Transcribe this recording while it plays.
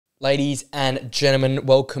Ladies and gentlemen,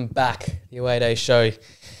 welcome back. The Away Day Show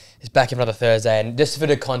is back for another Thursday. And just for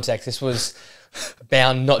the context, this was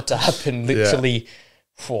bound not to happen literally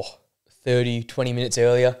for 30, 20 minutes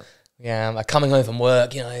earlier. I'm coming home from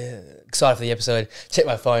work, excited for the episode. Check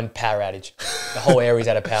my phone, power outage. The whole area's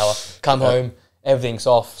out of power. Come home, everything's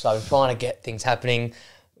off. So I'm trying to get things happening.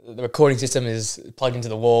 The recording system is plugged into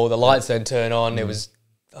the wall. The lights don't turn on. It was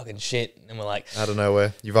fucking shit. And we're like... out of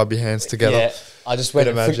nowhere. You rub your hands together. Yeah. I just went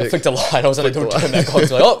and flicked a light. I was like, don't turn back on.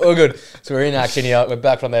 So like, we're good. So we're in action here. We're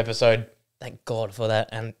back from the episode. Thank God for that.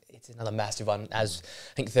 And it's another massive one. As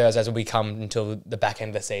I think Thursdays will become until the back end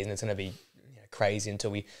of the season. It's going to be crazy until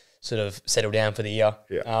we sort of settle down for the year.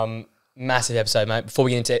 Yeah. Massive episode, mate. Before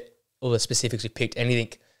we get into all the specifics we've picked, anything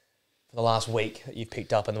for the last week that you've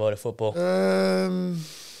picked up in the world of football?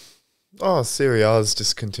 Serie A is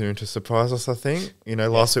just continuing to surprise us, I think.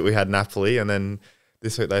 Last week we had Napoli, and then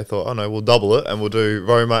this week they thought, oh no, we'll double it and we'll do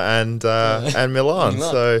Roma and Milan.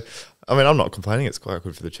 So, I mean, I'm not complaining. It's quite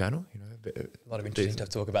good for the channel. A lot of interesting stuff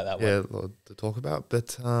to talk about that one. Yeah, a lot to talk about.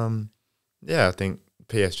 But, I think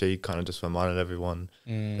PSG kind of just reminded everyone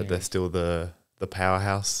that they're still the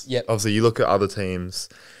powerhouse. Yep. Obviously, you look at other teams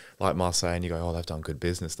like Marseille and you go, oh, they've done good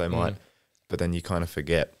business. They might. But then you kind of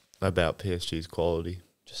forget about PSG's quality.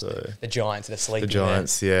 Just the Giants that are sleeping. The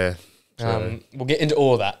Giants, yeah. We'll get into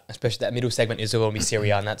all of that, especially that middle segment is going to be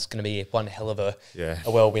Serie A, and that's going to be one hell of a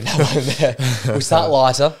whirlwind there. We'll start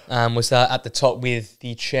lighter. We'll start at the top with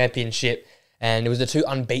the Championship, and it was the two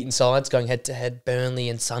unbeaten sides going head-to-head, Burnley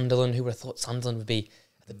and Sunderland. Who would have thought Sunderland would be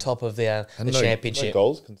at the top of the Championship? No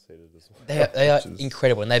goals conceded as well. They are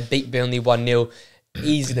incredible, and they beat Burnley 1-0.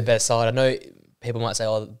 Easily the best side. I know people might say,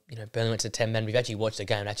 Burnley went to 10 men. We've actually watched the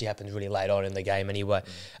game. It actually happens really late on in the game anyway.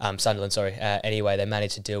 Sunderland, sorry. Anyway, they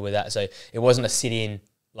managed to deal with that. So it wasn't a sit-in,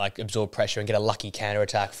 absorb pressure and get a lucky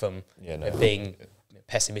counter-attack from being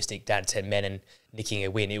pessimistic down to 10 men and nicking a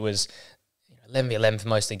win. It was 11v11 for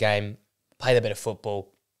most of the game. Played a bit of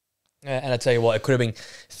football. And I tell you what, it could have been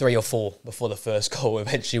 3 or 4 before the first goal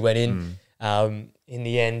eventually went in. In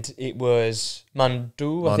the end, it was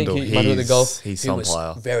Mandu, I think, Mandu with the goal. He's some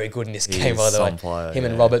player. Very good in this game, by the way. Player, Him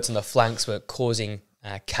and Roberts on the flanks were causing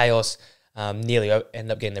chaos. Nearly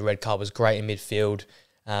ended up getting the red card. Was great in midfield.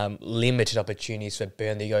 Limited opportunities for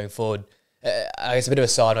Burnley going forward. I guess a bit of a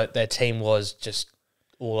side note, their team was just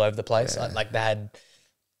all over the place. Yeah. They had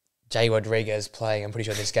Jay Rodriguez playing, I'm pretty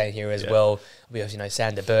sure, this game here as well. Obviously,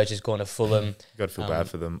 Sander Berge has gone to Fulham. You've got to feel bad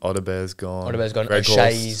for them. Odebear's gone.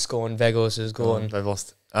 O'Shea's gone. Vegos has gone. They've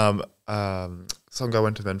lost. Some guy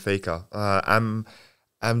went to Benfica.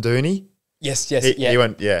 Amdouni? Yes. He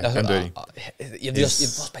went, Amdouni. You've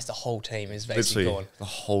lost basically the whole team is basically gone. The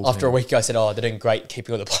whole After team. A week, I said, they're doing great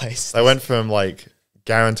keeping all the place. They went from,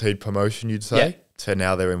 guaranteed promotion, you'd say, to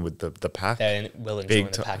now they're in with the pack. They're well enjoying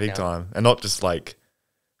the pack big time. And not just,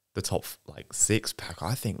 the top 6 pack,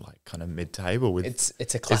 I think kind of mid-table with it's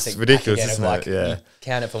a classic. It's ridiculous, again, isn't it? You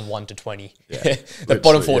count it from 1 to 20. Yeah. The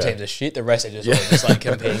bottom 4 teams are shit. The rest are just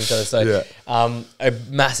competing each other. So a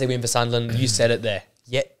massive win for Sunderland. You said it there.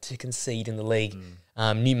 Yet to concede in the league.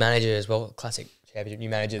 New manager as well. Classic Championship new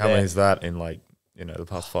manager. How many is that in the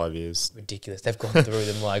past 5 years? Ridiculous. They've gone through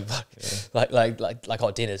them like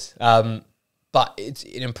hot dinners. But it's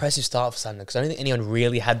an impressive start for Sunderland because I don't think anyone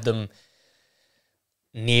really had them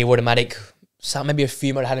near automatic. Maybe a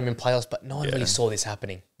few might have had him in playoffs, but no one really saw this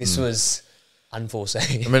happening. This was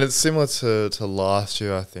unforeseen. I mean, it's similar to last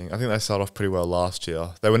year, I think. I think they started off pretty well last year.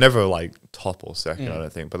 They were never top or second, I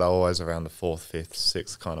don't think, but they were always around the 4th, 5th,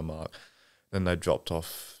 6th kind of mark. Then they dropped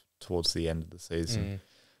off towards the end of the season.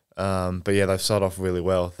 But they've started off really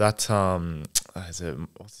well. That what's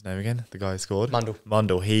his name again? The guy who scored?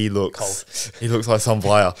 Mundle. He looks like some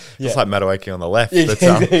player. Just like Madueke on the left.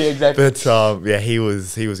 Exactly. But he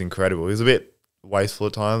was incredible. He was a bit wasteful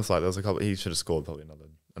at times. There was a couple. He should have scored probably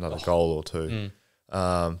another goal or two.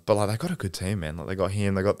 But they got a good team, man. They got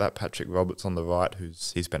him. They got that Patrick Roberts on the right,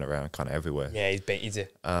 he's been around kind of everywhere. Yeah, he's a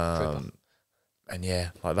and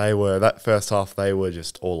they were that first half. They were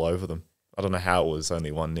just all over them. I don't know how it was only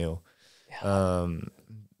 1-0.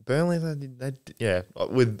 Burnley,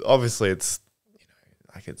 with obviously it's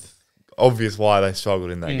it's obvious why they struggled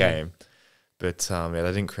in that game, but they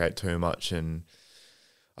didn't create too much, and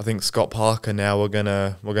I think Scott Parker now we're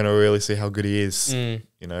gonna really see how good he is,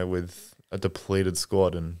 with a depleted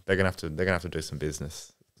squad, and they're gonna have to do some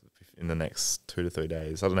business in the next 2 to 3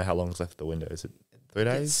 days. I don't know how long's left of the window. Is it 3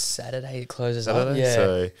 days? It's Saturday it closes up. Yeah.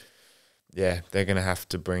 So they're gonna have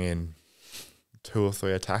to bring in 2 or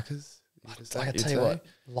 3 attackers Like I tell you what,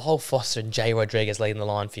 Lyle Foster and Jay Rodriguez leading the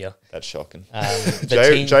line for you. That's shocking.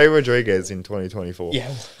 Jay Rodriguez in 2024.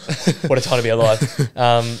 Yeah, what a time to be alive.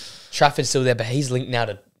 Trafford's still there, but he's linked now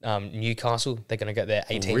to Newcastle. They're going to get their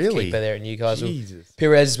 18th keeper there at Newcastle. Jesus.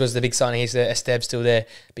 Perez was the big signing. He's there. Esteb's still there,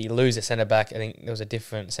 but you lose a centre back. I think there was a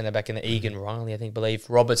different centre back in the Egan Riley. I believe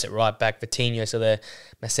Roberts at right back. Coutinho still there.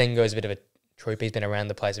 Masengo's a bit of a troop. He's been around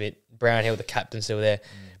the place a bit. Brownhill, the captain, still there,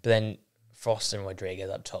 but then Foster and Rodriguez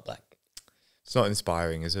up top. Like, it's not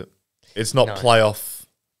inspiring, is it? It's not playoff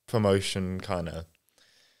promotion kind of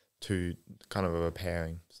a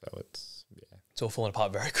pairing. So it's all falling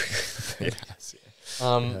apart very quickly. Yes,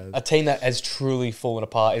 A team that has truly fallen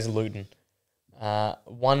apart is Luton.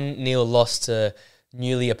 1-0 loss to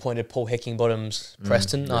newly appointed Paul Heckingbottom's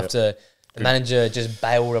Preston after the manager just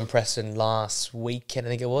bailed on Preston last weekend, I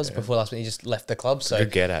think it was. Before last week, he just left the club. So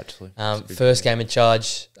good get, actually. First game in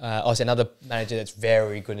charge. Obviously, another manager that's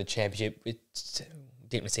very good in the Championship. It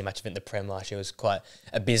didn't really see much of it in the Prem last year. It was quite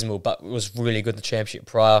abysmal, but was really good in the Championship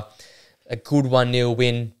prior. A good 1-0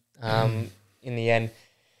 win in the end.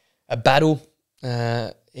 A battle.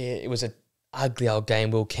 It was an ugly old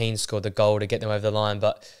game. Will Keane scored the goal to get them over the line,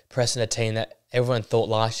 but Preston, a team that everyone thought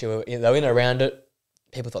last year, they were in and around it.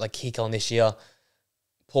 People thought they'd kick on this year.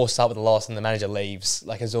 Poor start with the loss, and the manager leaves.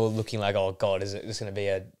 Like, it's all looking like, oh God, is this going to be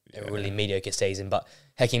a really mediocre season? But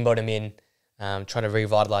Heckingbottom in, trying to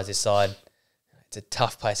revitalise his side. It's a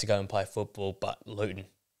tough place to go and play football, but Luton.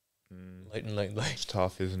 Luton. It's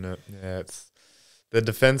tough, isn't it? Yeah, the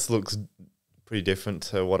defence looks pretty different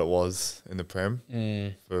to what it was in the Prem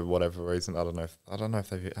for whatever reason. I don't know if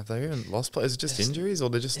they've even lost players. Is it just injuries, or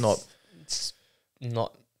they're just not? It's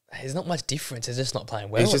not. There's not much difference. They're just not playing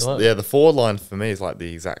well. It's just the forward line for me is like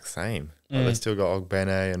the exact same. Like, they've still got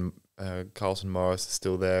Ogbene and Carlton Morris is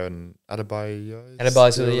still there, and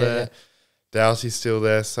Adebayo's still there. Yeah. Doughty's still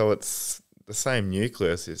there, so it's the same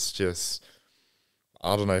nucleus. It's just,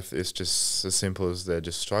 I don't know if it's just as simple as they're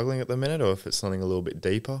just struggling at the minute, or if it's something a little bit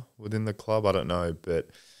deeper within the club. I don't know, but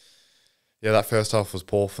yeah, that first half was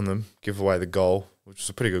poor from them. Give away the goal, which was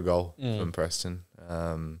a pretty good goal from Preston.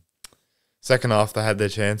 Second half, they had their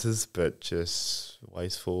chances, but just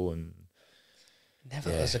wasteful and never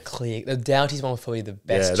was a clear. The Doughty's one was probably the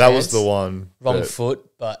best. Yeah, that was the one. Wrong foot,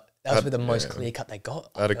 but that was the most clear cut they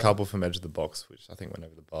got. They had a couple from edge of the box, which I think went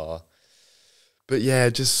over the bar. But yeah,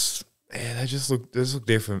 they just look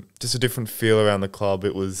different. Just a different feel around the club.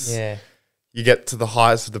 It was you get to the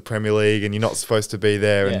heights of the Premier League, and you're not supposed to be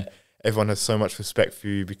there, and everyone has so much respect for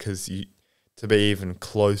you because to be even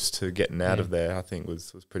close to getting out of there, I think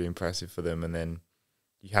was pretty impressive for them. And then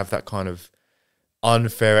you have that kind of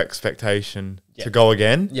unfair expectation to go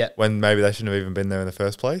again when maybe they shouldn't have even been there in the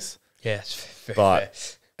first place. Yeah, it's very fair.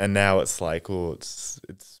 And now it's like,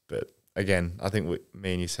 but again, I think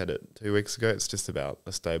me and you said it 2 weeks ago. It's just about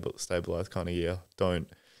a stabilized kind of year. Don't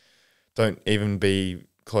even be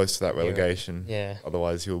close to that relegation. Yeah.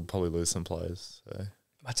 Otherwise, you'll probably lose some players. So.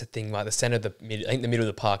 That's the thing. Like the centre of I think the middle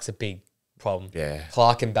of the park's a big problem. Yeah.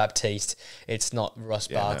 Clark and Baptiste. It's not Ross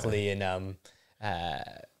Barkley and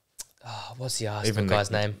what's the Arsenal guy's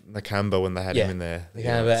name? Nakamba when they had him in there.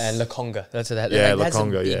 Nakamba and Lakonga. That's what they had. Yeah, they had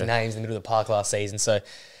some Lakonga, big names in the middle of the park last season. So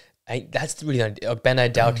that's really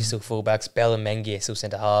Ogbene, Doughty still fullbacks. Bell and Mengi are still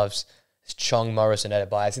centre halves. It's Chong, Morris and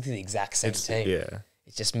Adebayo. It's the exact same team. Yeah.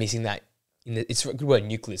 It's just missing that. It's a good word,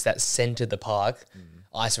 nucleus. That centre of the park.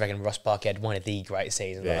 I just reckon Ross Park had one of the great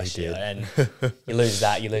seasons last year, and you lose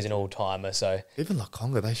that, you lose an all-timer. So even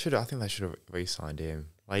Lakonga, I think they should have re-signed him.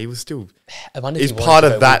 Like he was still, he's part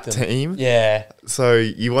of that team. Yeah. So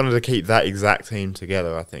you wanted to keep that exact team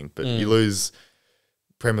together, I think, but you lose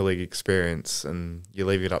Premier League experience, and you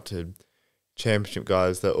leave it up to Championship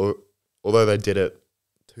guys that, although they did it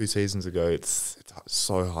 2 seasons ago, it's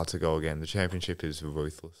so hard to go again. The Championship is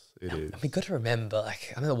ruthless. It is. We've got to remember, I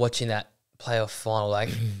remember watching that playoff final,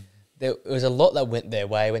 there was a lot that went their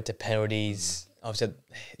way, went to penalties. Obviously,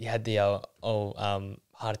 you had the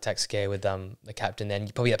heart attack scare with the captain. Then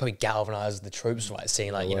that probably galvanised the troops, right?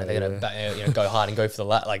 Seeing they're gonna go hard and go for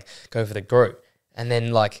go for the group. And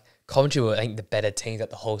then Coventry were, I think, the better teams at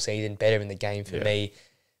the whole season, better in the game for me.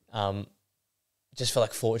 Just felt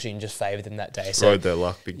like fortune just favoured them that day. So rode their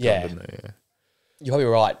luck big time, didn't they? Yeah. You're probably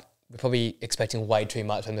right. We're probably expecting way too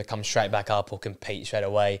much for them to come straight back up or compete straight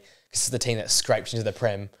away. This is the team that scraped into the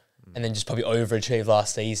Prem and then just probably overachieved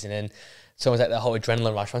last season. And it's almost like that whole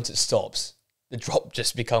adrenaline rush. Once it stops, the drop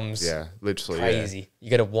just becomes literally crazy. You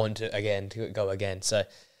got to want it to go again. So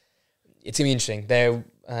it's going to be interesting.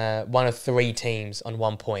 They're one of 3 teams on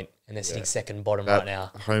 1 point, and they're sitting second bottom right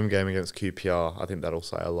now. Home game against QPR, I think that'll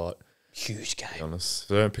say a lot. Huge game. To be honest, if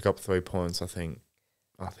they don't pick up 3 points, I think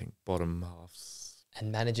I think bottom halves.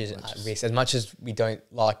 And managers at risk. As much as we don't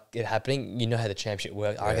like it happening, you know how the championship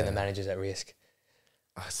works. I reckon the manager's at risk.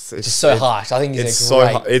 It's just so harsh. I think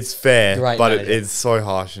it's fair, but it's so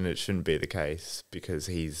harsh, and it shouldn't be the case because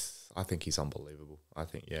I think he's unbelievable. I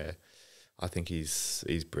think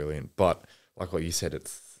he's brilliant. But like what you said,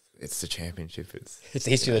 it's the championship. It's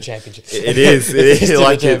the history of the championship. It is. It is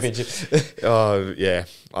like the championship. Oh yeah.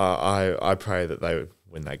 I pray that they would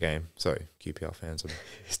win that game. Sorry, QPR fans.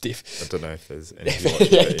 Stiff. I don't know if there's any.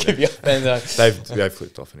 QPR fans. They've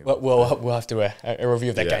flipped off anyway. We'll have to a review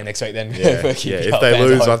of that game next week then. Yeah. If they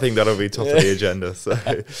lose, I think that'll be top of the agenda. So,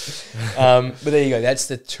 but there you go. That's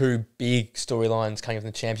the two big storylines coming from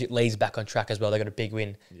the championship. Leeds back on track as well. They got a big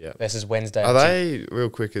win versus Wednesday. Are they real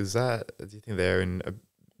quick? Do you think they're in a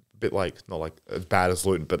bit like not like as bad as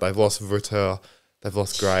Luton, but they've lost Rutter, they've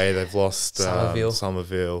lost Gray, they've lost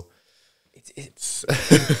Somerville. It's a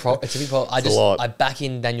big problem. I back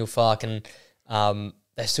in Daniel Farke, and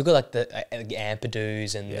they still got like the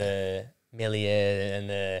Ampadu's and the Millier and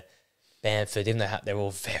the Bamford, even though they're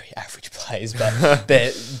all very average players, but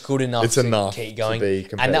they're good enough to keep going.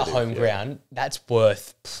 And that home ground, that's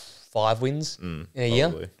worth 5 wins in a year,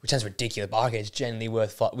 which sounds ridiculous, but I reckon it's generally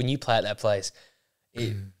worth 5. When you play at that place,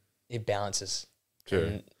 it balances.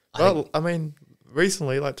 True. I mean,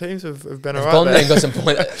 recently, like teams have been alright. Gone there and got some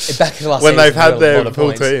points back in the last when they've had their full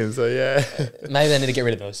points. Team. So yeah, maybe they need to get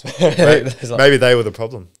rid of those. maybe they were the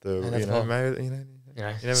problem.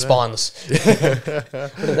 Spineless.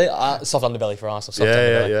 What are they? Soft underbelly for Arsenal.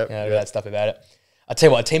 That stuff about it. I tell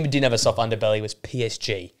you what, a team who didn't have a soft underbelly was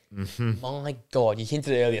PSG. My God, you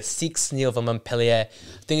hinted it earlier, 6-0 for Montpellier.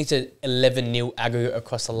 I think it's an 11-0 aggregate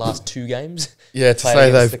across the last 2 games. Yeah, to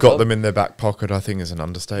say they've got them in their back pocket, I think is an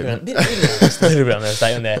understatement. A little bit of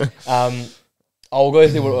understatement there. I'll go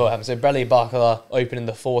through what happened. So Bradley Barcola opened in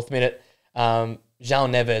the 4th minute. João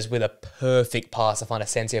Neves with a perfect pass to find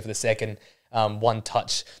Asensio for the second. One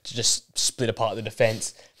touch to just split apart the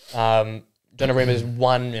defence. Donnarumma's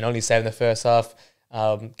one and only save in the first half.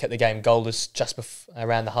 Kept the game goalless just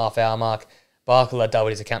around the half-hour mark. Barcola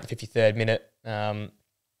doubled his account in the 53rd minute. And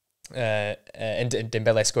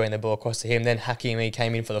Dembele scoring the ball across to him. Then Hakimi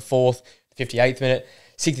came in for the 4th, 58th minute.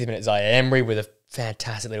 60th minute, Zaire Emery with a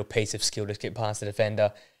fantastic little piece of skill to skip past the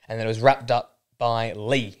defender. And then it was wrapped up by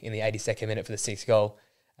Lee in the 82nd minute for the 6th goal.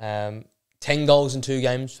 10 goals in 2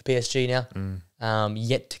 games for PSG now.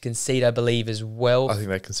 Yet to concede, I believe, as well. I think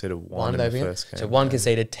they conceded one in the first game. So 1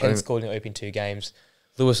 conceded, 10 scored in the opening 2 games.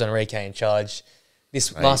 Luis Enrique in charge.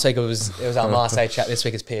 Last week it was our Marseille chat. This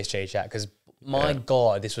week it's PSG chat because my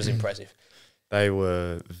God, this was impressive. They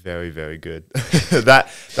were very, very good. that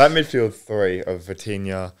midfield 3 of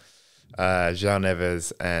Vitinha, João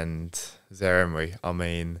Neves, and Zaire Emery. I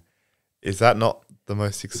mean, is that not the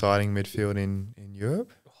most exciting midfield in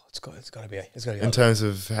Europe? It's got to be. In terms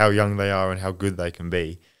of how young they are and how good they can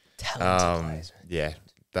be. Talented players. Man. Yeah,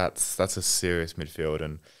 that's a serious midfield,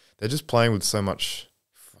 and they're just playing with so much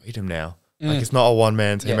freedom now. Like it's not a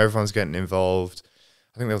one-man team. Yeah. Everyone's getting involved.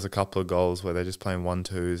 I think there was a couple of goals where they're just playing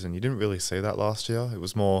 1-2s, and you didn't really see that last year. It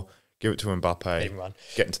was more give it to Mbappe,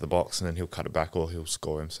 get into the box, and then he'll cut it back or he'll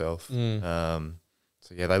score himself. So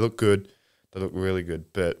yeah, they look good. They look really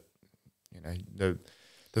good, but you know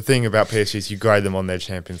the thing about PSG is you grade them on their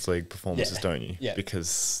Champions League performances, don't you? Yeah.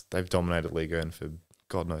 Because they've dominated Liga and for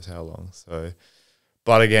God knows how long. So,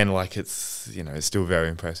 but again, like it's still very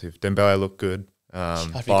impressive. Dembele looked good.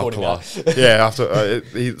 Barcola, yeah. After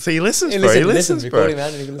he listens, bro. He listens, bro.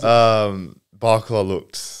 Barcola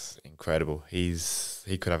looked incredible. He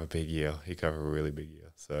could have a big year. He could have a really big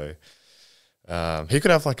year. So, he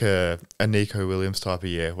could have like a Nico Williams type of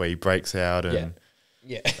year where he breaks out and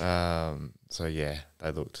so yeah,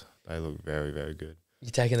 they looked very, very good.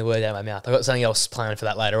 You're taking the word out of my mouth. I've got something else planned for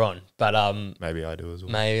that later on, but maybe I do as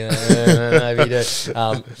well. Maybe you do.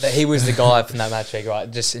 But he was the guy from that match,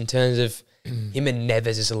 right? Just in terms of him and Neves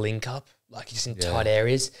as a link up, like just in tight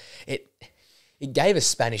areas, it gave a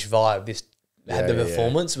Spanish vibe. The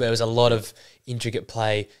performance where there was a lot of intricate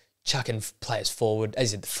play, chucking players forward.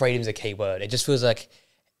 As you said, freedom's a key word. It just feels like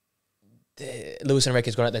Luis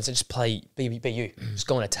Enrique's gone out there and said, just play, be you, just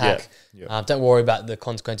go and attack. Don't worry about the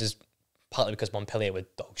consequences. Partly because Montpellier were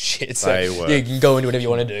dog shit, so you can go into whatever you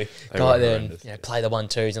want to do. Go out there and play the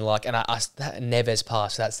 1-2s and that Neves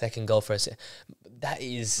pass for that second goal for us, that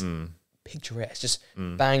is picturesque. Just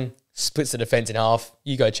bang, splits the defence in half.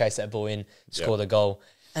 You go chase that ball in, score the goal.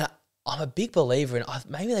 And I'm a big believer in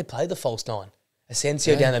maybe they played the false 9.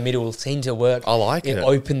 Asensio down the middle seemed to work. I like it. It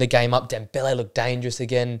opened the game up. Dembele looked dangerous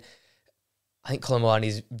again. I think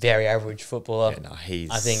Colomwani's very average footballer. Yeah, no,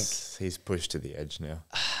 I think he's pushed to the edge now.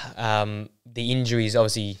 The injuries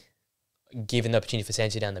obviously given the opportunity for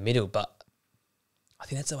Sancho down the middle, but I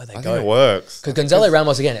think that's the way they I go. think it works. Because Gonzalo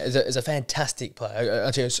Ramos, again, is a fantastic player,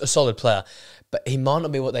 actually a solid player, but he might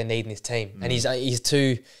not be what they need in this team. And he's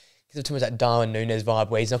too much that Darwin Núñez vibe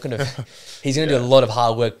where he's not going to he's going to do a lot of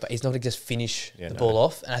hard work, but he's not going to just finish the ball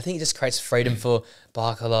off. And I think it just creates freedom for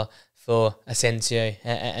Barcola, for Asensio,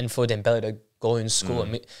 and for Dembele to go and score.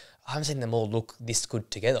 I haven't seen them all look this good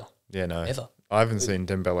together. Yeah, no. Ever. I haven't seen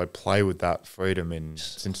Dembele play with that freedom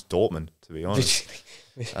since Dortmund, to be honest.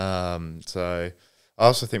 So I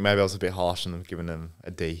also think maybe I was a bit harsh on them, giving them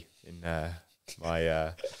a D in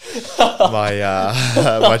my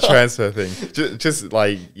my transfer thing. Just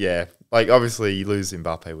like, yeah, like obviously you lose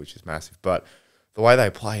Mbappe, which is massive, but the way they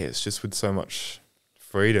play, it's just with so much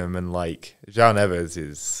freedom, and like João Neves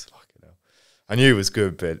is fucking hell. I knew he was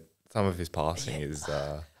good, but some of his passing is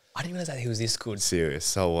I didn't realize that he was this good. serious.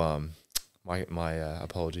 So my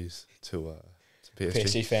apologies to PSG.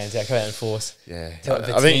 PSG fans, yeah, come out in force. Yeah,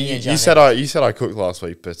 Vitinha, I think you said I cooked last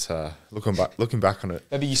week, but looking back on it,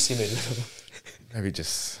 maybe you simmered a little. maybe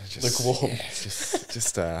just lukewarm. Yeah,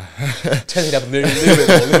 just Turn it up a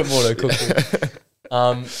little bit more to cook.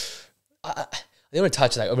 I want to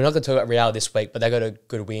touch on that. We're not going to talk about Real this week, but they got a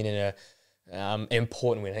good win and an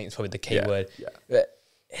important win. I think it's probably the key word. Yeah. But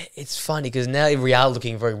it's funny because now Real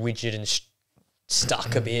looking very rigid and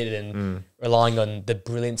stuck a bit and relying on the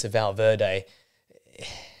brilliance of Valverde.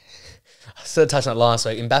 I sort of touched on it last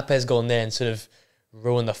week. Mbappe's gone there and sort of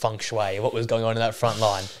ruined the feng shui, what was going on in that front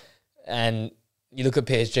line. And you look at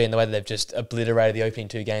PSG and the way that they've just obliterated the opening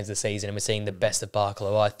 2 games of the season, and we're seeing the best of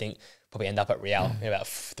Barcola, I think, probably end up at Real in about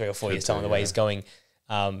 3 or 4 years' time, the way he's going.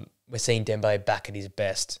 We're seeing Dembele back at his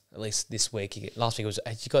best, at least this week. Last week,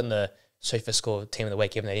 he got in the SofaScore Team of the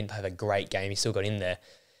Week, even though he didn't have a great game. He still got in there.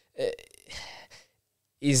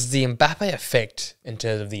 Is the Mbappe effect, in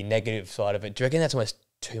terms of the negative side of it, do you reckon that's almost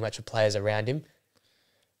too much of players around him?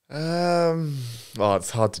 Well,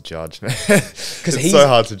 it's hard to judge, man. Because it's so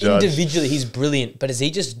hard to judge. Individually, he's brilliant, but does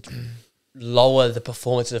he just lower the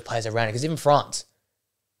performances of players around him? Because even France,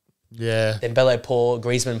 Dembele poor,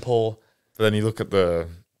 Griezmann poor. But then you look at the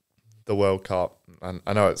World Cup, and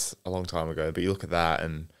I know it's a long time ago, but you look at that,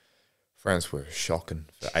 and France were shocking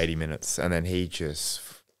for 80 minutes, and then he just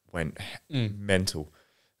went mental.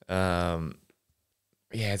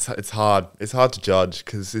 It's hard. It's hard to judge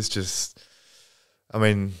because it's just. I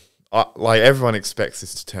mean, like everyone expects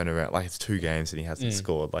this to turn around. Like it's 2 games and he hasn't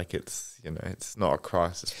scored. Like it's it's not a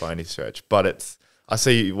crisis by any stretch. But it's. I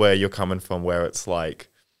see where you're coming from. Where it's like,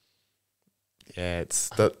 it's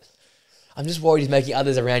that. I'm just worried he's making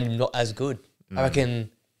others around him not as good. I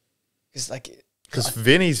reckon, because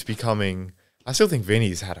Vinny's becoming. I still think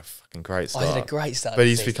Vinny's had a fucking great start. He's had a great start, but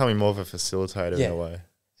he's becoming more of a facilitator in a way.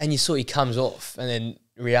 And you saw he comes off, and then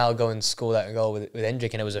Real go and score that goal with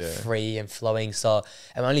Endrick, and it was a free and flowing start.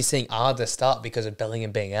 I'm only seeing Arda start because of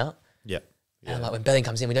Bellingham being out. Yeah. And like when Bellingham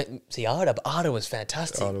comes in, we don't see Arda, but Arda was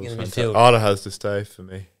fantastic in the midfield. Arda has to stay for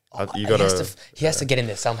me. He has to get in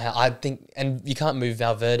there somehow. I think, and you can't move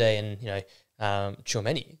Valverde and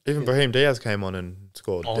Tchouaméni. Even Brahim Diaz came on and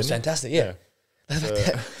scored. Oh, it was fantastic. Yeah.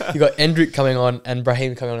 You got Endrick coming on and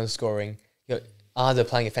Brahim coming on and scoring. You got Arda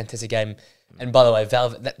playing a fantastic game. And by the way,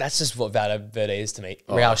 that's just what Valverde is to me.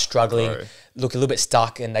 Real struggling, look a little bit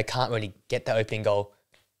stuck, and they can't really get that opening goal.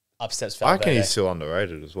 Upsets Valverde. I reckon he's still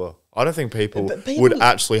underrated as well. I don't think people would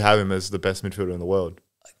actually have him as the best midfielder in the world.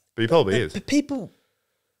 But he probably is. But people...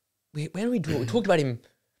 When did we do it? We talked about him...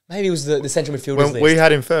 Maybe it was the central midfielders list. We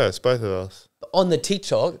had him first, both of us. On the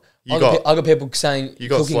TikTok, I got people saying...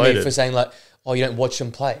 Cooking me for saying like, oh, you don't watch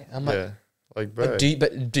him play. I'm like... Like, bro.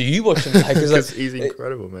 But do you watch him play? Because he's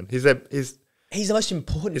incredible, man. He's the most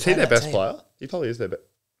important. Is he their best player? He probably is their best.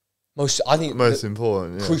 Most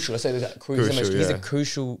important. Yeah. Crucial. I say that. He's a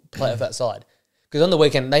crucial player for that side. Because on the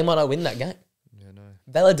weekend they might not win that game. Yeah, no.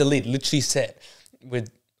 Valladolid literally said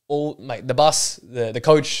with all the bus, the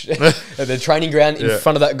coach, the training ground in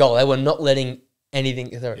front of that goal. They were not letting anything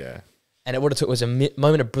through. Yeah. And what it took was a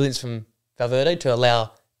moment of brilliance from Valverde to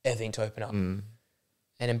allow everything to open up.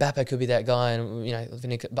 And Mbappe could be that guy, and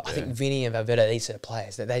Vinny, but I think Vinny and Valverde, these are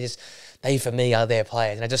players that they for me are their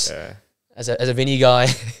players. And I just, as a Vinny guy,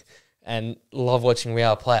 and love watching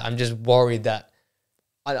Real play, I'm just worried that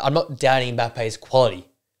I'm not doubting Mbappe's quality,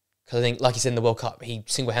 because I think, like you said in the World Cup, he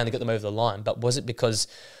single-handedly got them over the line. But was it because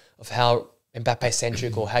of how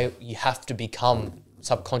Mbappe-centric, or how you have to become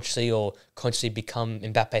subconsciously or consciously become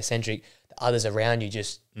Mbappe-centric, that others around you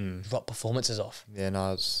just drop performances off? Yeah,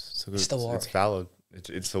 no, it's a worry. It's valid.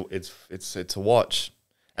 It's a watch,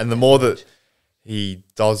 and the more that he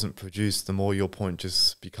doesn't produce, the more your point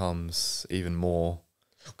just becomes even more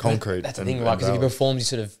concrete. That's the thing, right? Because if he performs,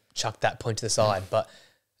 you sort of chuck that point to the side. But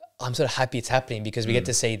I'm sort of happy it's happening because we get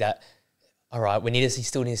to see that. All right, we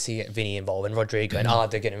still need to see Vinny involved and Rodrigo and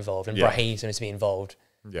Arda get involved and Brahim needs to be involved.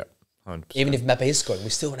 Yeah, 100%. Even if Mbappe is scoring, we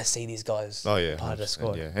still want to see these guys part of the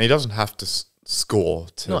squad. Yeah, and he doesn't have to score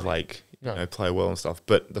to play well and stuff.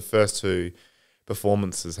 But the first two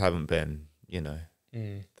performances haven't been, the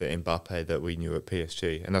Mbappe that we knew at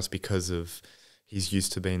PSG, and that's because of he's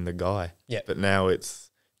used to being the guy. Yeah. But now it's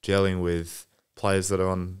gelling with players that are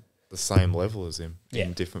on the same level as him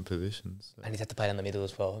in different positions. So. And he's had to play down the middle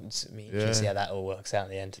as well. It's interesting to see how that all works out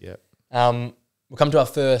in the end. Yeah. We'll come to our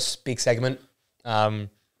first big segment of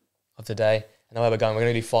the day. And the way we're going, we're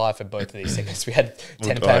going to do 5 for both of these segments. We had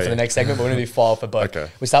 10 planned for the next segment, but we're going to do 5 for both. Okay.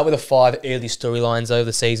 We start with the 5 early storylines over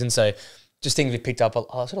the season. So just things we picked up. I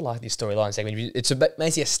sort of like this storyline segment. It's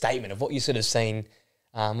basically a statement of what you've sort of seen,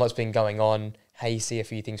 what's been going on, how you see a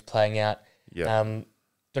few things playing out. Yeah. Do you want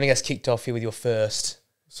to get us kicked off here with your first?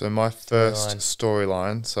 So my first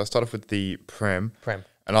storyline. So I start off with the Prem.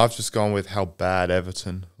 And I've just gone with how bad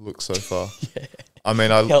Everton looks so far. I mean,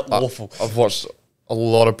 awful. I've watched a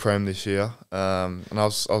lot of Prem this year, and I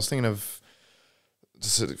was thinking of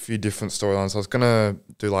just a few different storylines. I was gonna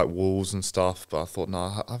do like Wolves and stuff, but I thought,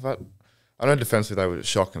 I know defensively they were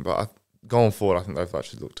shocking, but going forward, I think they've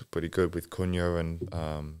actually looked pretty good with Cunha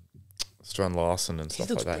and Strand Larson and stuff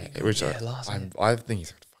like that. Good. Which I think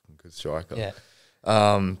he's a fucking good striker. Yeah.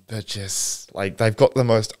 But just like they've got the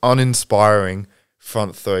most uninspiring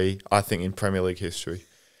front three, I think, in Premier League history,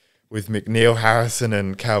 with McNeil, Harrison,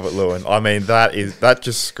 and Calvert-Lewin. I mean, that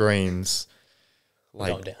just screams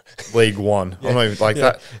like League One. I mean,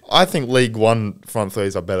 that. I think League One front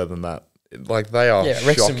threes are better than that. Like they are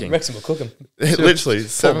shocking. Wrexham will cook them. Literally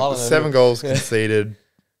seven goals conceded,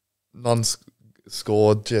 none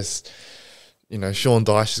scored. Just Sean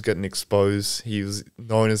Dyche is getting exposed. He was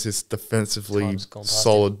known as this defensively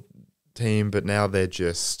solid team, but now they're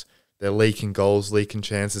leaking goals, leaking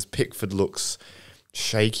chances. Pickford looks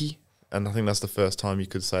shaky, and I think that's the first time you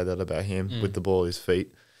could say that about him with the ball at his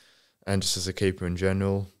feet, and just as a keeper in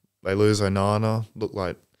general. They lose Onana. Look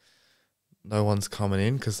like no one's coming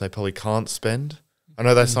in because they probably can't spend. I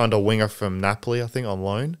know they signed a winger from Napoli, I think, on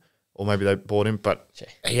loan, or maybe they bought him, but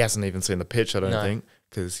he hasn't even seen the pitch, I don't think,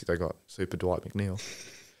 because they got Super Dwight McNeil.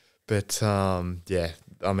 But,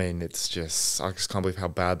 I mean, it's just, I just can't believe how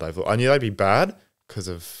bad they've looked. I knew they'd be bad because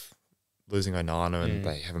of losing Onana and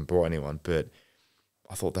they haven't brought anyone, but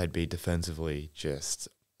I thought they'd be defensively just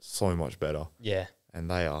so much better. Yeah. And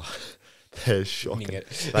they're shocking.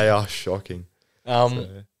 They are shocking.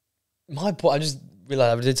 My point, I just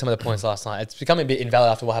realised I did some of the points last night. It's becoming a bit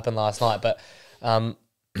invalid after what happened last night, but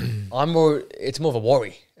it's more of a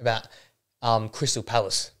worry about Crystal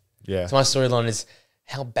Palace. Yeah. So my storyline is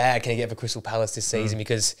how bad can it get for Crystal Palace this season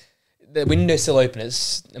because the window's still open.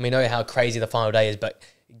 And we know how crazy the final day is, but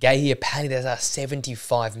Gahey apparently there's a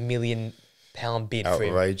 £75 million bid for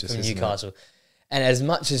him from Newcastle. And as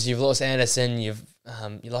much as you've lost Anderson, you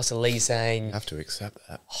lost Elise, you have to accept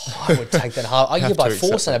that. I would take that hard. I give like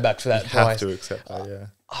 4 centre backs for that price. You have to accept that, yeah.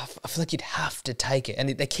 I feel like you'd have to take it. And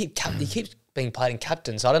he keeps being played in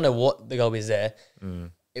captain, so I don't know what the goal is there.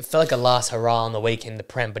 It felt like a last hurrah on the weekend in the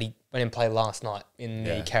Prem, but he went and played last night in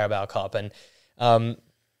the Carabao Cup. And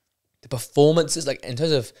the performances, like in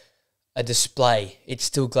terms of a display, it's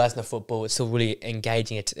still Glasgow football. It's still really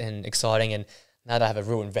engaging and exciting. And now that I have a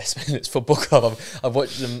real investment in this football club, I've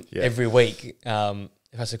watched them every week.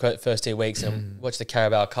 If I the first 2 weeks and watched the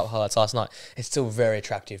Carabao Cup highlights last night, it's still very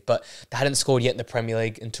attractive. But they hadn't scored yet in the Premier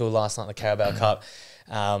League until last night in the Carabao Cup.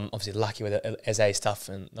 Obviously lucky with the Eze stuff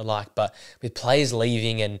and the like, but with players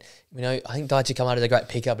leaving and, I think Dyche come out as a great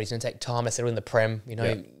pickup, but he's going to take time to settle in the Prem.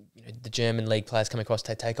 The German league players coming across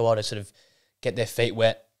take a while to sort of get their feet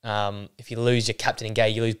wet. If you lose your captain and Gay,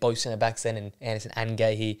 you lose both centre-backs then, and Anderson and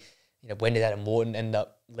Gay, when did Adam Morton end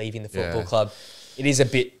up leaving the football club? It is a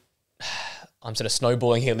bit, I'm sort of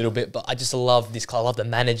snowballing here a little bit, but I just love this club. I love the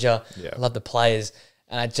manager. I love the players.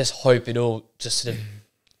 And I just hope it all just sort of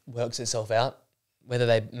works itself out. Whether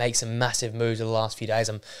they make some massive moves in the last few days,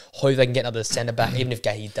 I'm hoping they can get another centre-back, even if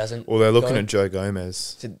Gahey doesn't. Well, they're looking at Joe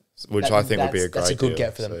Gomez, which I think would be a great That's a good deal,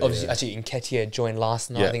 get for them. So, Obviously, actually, Nketiah joined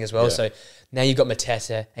last night, I think, as well. So now you've got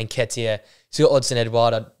Mateta and Nketiah. So you've got Odson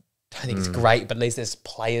Edouard. I don't think it's great, but at least there's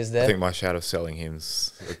players there. I think my shout of selling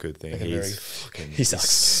him's a good thing. He sucks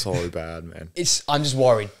so bad, man. I'm just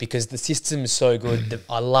worried because the system is so good.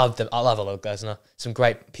 I love them. I love a lot of Glasner. Some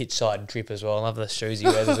great pitch side drip as well. I love the shoes he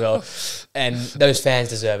wears as well. And those fans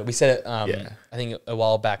deserve it. We said it, I think, a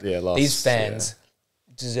while back. These fans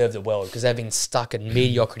deserve the world because they've been stuck in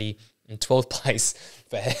mediocrity in 12th place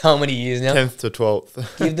for how many years now? 10th to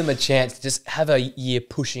 12th. Give them a chance to just have a year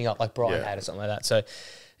pushing up like Brighton Yeah. had or something like that. So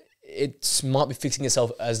it might be fixing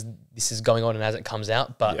itself as this is going on and as it comes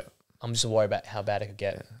out, but Yeah. I'm just worried about how bad it could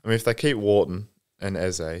get. I mean, if they keep Wharton and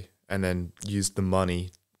Eze and then use the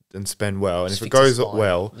money and spend well, and Just if it fix the goes spine.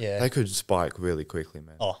 well, Yeah. they could spike really quickly,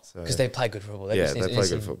 man. Oh, So- because they play good football. They Yeah, just they need play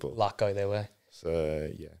some good football. luck go their way.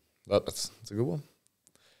 So yeah, that's a good one.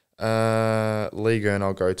 Liga, and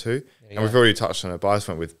I'll go to, There you and go. we've already touched on it, but I just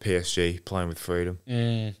went with PSG playing with freedom.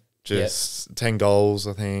 Mm, Just 10 goals,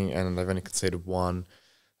 I think, and they've only conceded 1.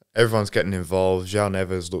 Everyone's getting involved. João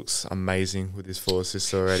Neves looks amazing with his 4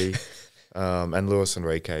 assists already, and Luis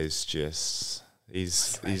Enrique is just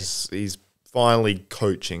he's finally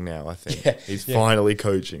coaching now. I think he's finally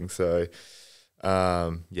coaching. So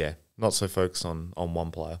not so focused on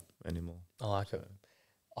one player anymore. I like it.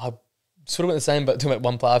 I sort of went the same, but talking about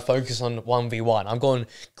one player, I focus on 1v1. I'm going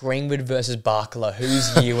Greenwood versus Barcola.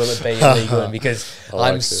 Whose year will it be in League One? Because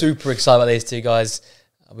I'm super excited about these two guys.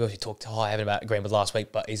 We obviously talked to High Heaven about Greenwood last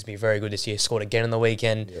week, but he's been very good this year. Scored again on the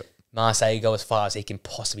weekend. Yep. Marseille go as far as he can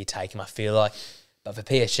possibly take him, I feel like. But for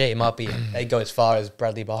PSG, it might be they go as far as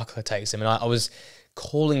Bradley Barcola takes him. And I was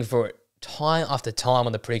calling for it time after time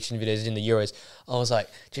on the prediction videos in the Euros. I was like,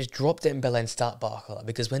 just drop Dembele and start Barcola.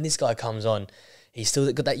 Because when this guy comes on, he's still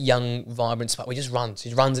got that young, vibrant spot. He just runs.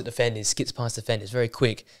 He runs at defenders, skips past defenders, very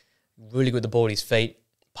quick, really good with the ball at his feet.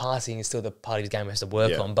 Passing is still the part of his game he has to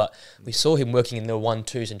work on. But we saw him working in the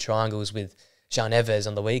 1-2s and triangles with João Neves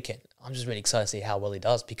on the weekend. I'm just really excited to see how well he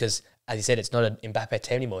does because, as you said, it's not an Mbappe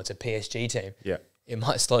team anymore. It's a PSG team. Yeah. It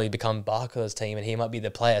might slowly become Barcola's team and he might be the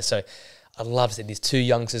player. So I'd love to see these two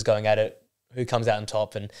youngsters going at it. Who comes out on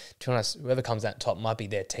top? And to be honest, whoever comes out on top might be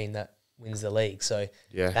their team that wins the league. So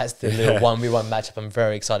that's the little 1v1 matchup I'm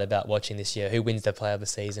very excited about watching this year. Who wins the player of the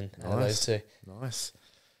season out of those two? Nice.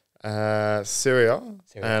 Serie A,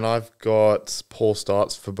 and I've got poor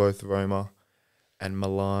starts for both Roma and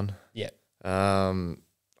Milan. Yeah.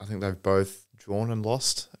 I think they've both drawn and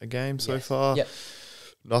lost a game so far. Yep.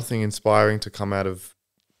 Nothing inspiring to come out of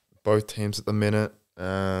both teams at the minute.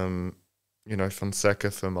 Fonseca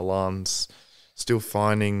for Milan's still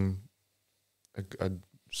finding a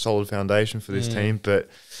solid foundation for this team,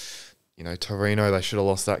 but Torino, they should have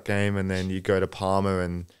lost that game, and then you go to Parma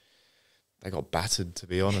and they got battered, to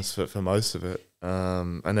be honest, for most of it.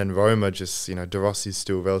 And then Roma just, De Rossi's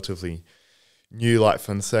still relatively new like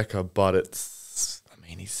Fonseca, but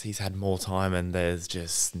he's had more time and there's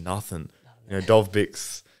just nothing.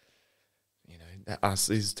 Dovbik's, he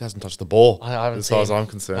hasn't touched the ball as far as I'm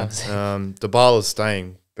concerned. Dybala's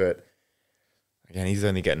staying, but again, he's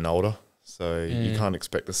only getting older, so you can't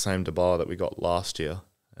expect the same Dybala that we got last year.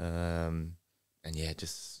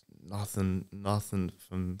 Just nothing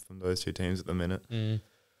from those two teams at the minute.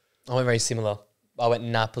 I went very similar. I went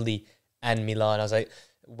Napoli and Milan. I was like,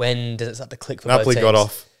 when does it start to click for Napoli both teams? got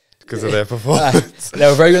off because of their performance. They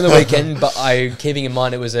were very good on the weekend, but keeping in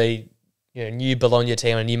mind it was a new Bologna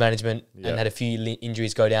team and new management and had a few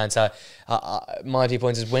injuries go down. So my 2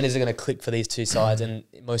 points is when is it going to click for these two sides and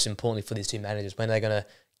most importantly for these two managers? When are they going to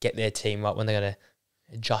get their team right? When they're going to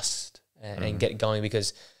adjust and get going?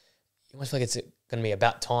 Because you almost feel like it's going to be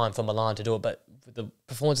about time for Milan to do it, but with the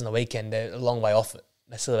performance on the weekend, they're a long way off it.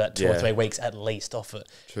 They're still about 2 or 3 weeks at least off it.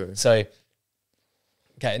 True. So,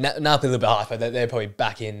 okay, Napoli a little bit high, but they're probably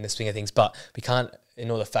back in the swing of things, but we can't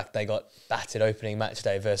ignore the fact they got battered opening match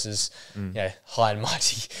day versus high and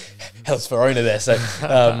mighty Hellas Verona there. So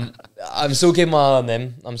I'm still keeping my eye on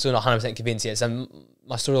them. I'm still not 100% convinced yet. So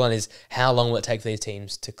my storyline is how long will it take for these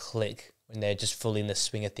teams to click when they're just fully in the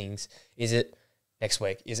swing of things? Is it next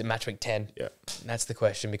week? Is it match week 10? Yeah. That's the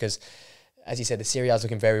question because, as you said, the Serie A is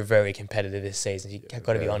looking very, very competitive this season. You've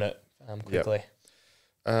got to be on it quickly.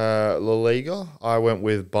 La Liga, I went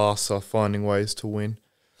with Barca finding ways to win.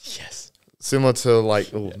 Yes. Similar to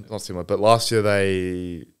not similar, but last year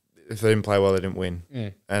if they didn't play well, they didn't win.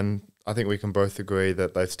 And I think we can both agree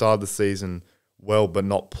that they've started the season well, but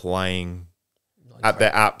not playing at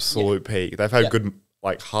their absolute peak. They've had good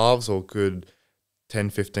halves or good 10,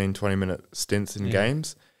 15, 20-minute stints in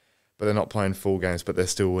games, but they're not playing full games, but they're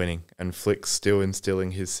still winning. And Flick's still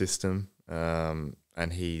instilling his system.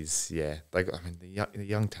 And he's, the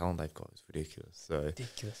young talent they've got is ridiculous. So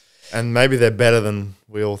ridiculous. And maybe they're better than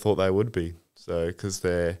we all thought they would be. So, because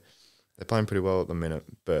they're playing pretty well at the minute,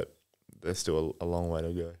 but there's still a long way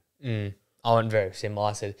to go. I went very similar.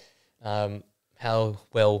 I said, how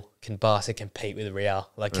well can Barca compete with Real?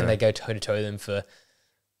 Like, can they go toe-to-toe them for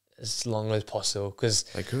as long as possible because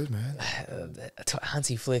They could, man.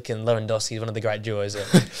 Hansi Flick and Lewandowski is one of the great duos.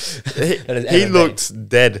 He looked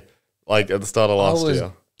dead like at the start of last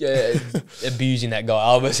year. Abusing that guy.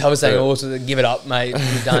 I was saying also give it up, mate.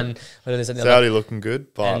 You've done Saudi looking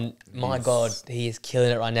good, but and my God, he is killing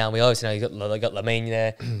it right now. We obviously know they got Lamine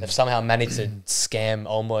there. They've somehow managed to scam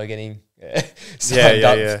Olmo getting signed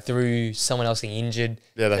up through someone else getting injured.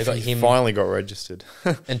 Yeah, they got him finally got registered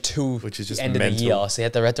until which is just the end mental. of the year. So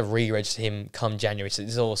they had to re-register him come January. So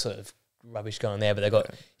there's all sort of rubbish going on there. But they got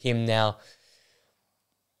him now.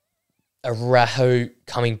 Araujo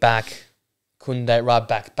coming back. Koundé right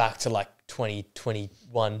back to like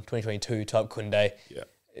 2021, 2022 type Koundé. Yeah.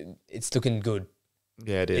 It's looking good.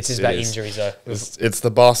 Yeah, it is. It's just about injuries though. It's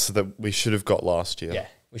the bus that we should have got last year. Yeah,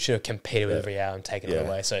 we should have competed with every hour and taken it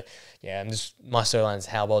away. So yeah, my storyline is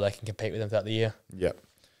how well they can compete with them throughout the year. Yep.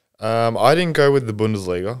 I didn't go with the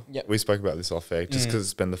Bundesliga. Yep. We spoke about this off air just because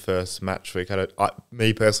it's been the first match week.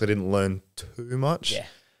 Me personally didn't learn too much.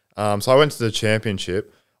 Yeah. So I went to the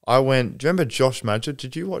Championship. Do you remember Josh Madger?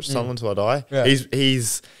 Did you watch Sunderland Till I Die? Yeah.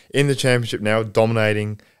 He's in the Championship now,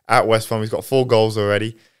 dominating at West Brom. He's got 4 goals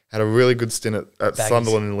already. Had a really good stint at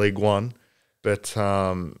Sunderland in League One, but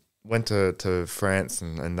went to France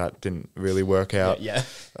and that didn't really work out. Yeah.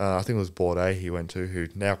 I think it was Bordeaux he went to, who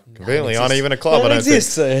now conveniently aren't even a club. I don't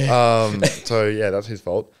exist, think. So yeah, that's his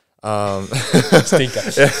fault. Stinker.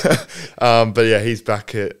 But yeah, he's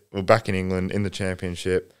back in England in the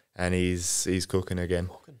Championship, and he's cooking again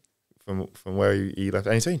from where he left,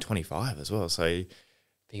 and he's only 25 as well, so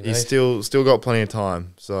he's still got plenty of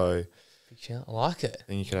time. So I like it. I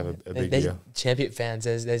think you could have a big year. Champion fans,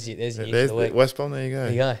 there's the West Brom. There you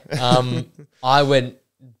go. There you go. I went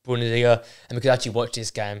Bundesliga, and because I actually watched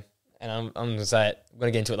this game, and I'm going to say it, I'm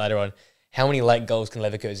going to get into it later on. How many late goals can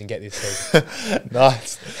Leverkusen get this season?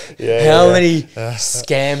 Nice. How many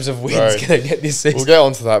scams of wins can they get this season? We'll get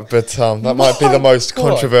onto that, but that might be the most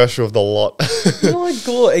controversial of the lot. My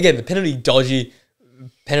God. Again, the penalty dodgy,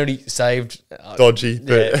 penalty saved. Dodgy.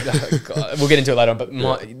 We'll get into it later on, but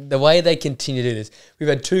the way they continue to do this, we've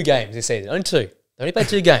had 2 games this season. Only 2. They only played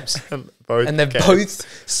 2 games. and they've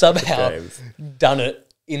both somehow done it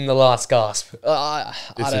in the last gasp. I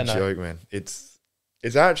don't know. It's a joke, man.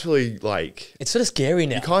 It's actually like... It's sort of scary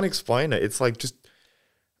now. You can't explain it. It's like just...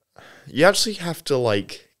 You actually have to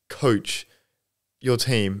like coach your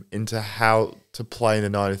team into how to play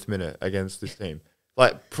in the 90th minute against this team.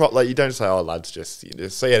 Like you don't say, oh, lads, just see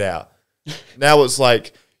it out. Now it's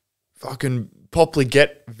like fucking properly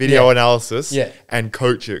get video analysis and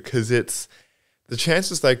coach it, because it's... The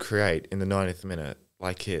chances they create in the 90th minute...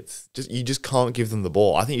 Like you just can't give them the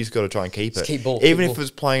ball. I think you just got to try and keep it. Keep ball. Even if it's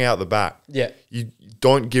playing out the back. Yeah. You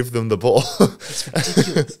don't give them the ball. It's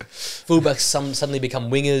ridiculous. Fullbacks suddenly become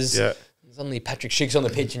wingers. Yeah. Suddenly Patrick Schick's on the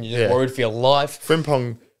pitch and you're just worried for your life.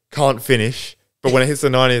 Frimpong can't finish, but when it hits the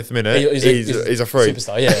 90th minute, he's a freak.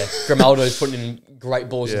 Superstar, yeah. Grimaldo's putting in great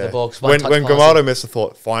balls in the box. When Grimaldo missed, I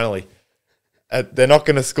thought, finally, they're not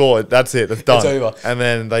going to score. That's it. That's done. It's over. And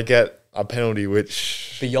then they get a penalty,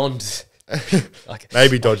 which... Beyond...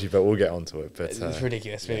 maybe dodgy, but we'll get onto it. But it's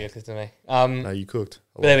ridiculous to me. No, you cooked.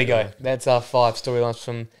 But there we go. That's our 5 storylines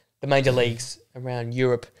from the major leagues around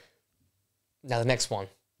Europe. Now the next one,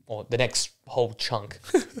 or the next whole chunk,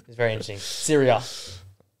 is very interesting. Serie A,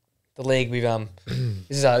 the league we've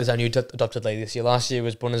this is our new adopted league this year. Last year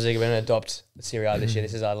was Bundesliga. We're going to adopt the Serie A this year.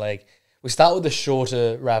 This is our league. We start with the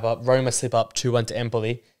shorter wrap up. Roma slip up 2-1 to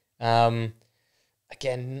Empoli.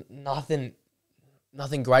 Again,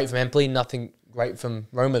 nothing great from Empoli, nothing great from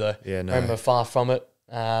Roma though. Yeah, no. Roma far from it.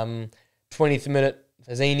 20th minute,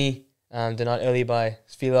 Fazzini, denied early by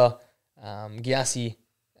Sfila. Giassi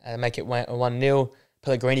make it 1-0.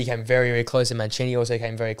 Pellegrini came very, very close, and Mancini also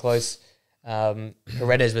came very close.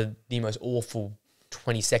 Paredes with the most awful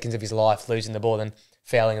 20 seconds of his life, losing the ball, then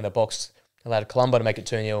fouling in the box, allowed Colombo to make it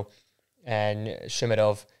 2-0. And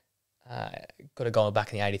Shemedov got a goal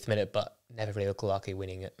back in the 80th minute, but never really looked like he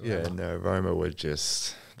winning it. Yeah, no, Roma were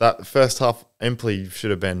just... That first half, Empoli should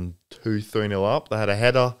have been 2-3-0 up. They had a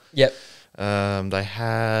header. Yep. They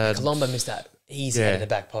had... Colombo missed that easy head at the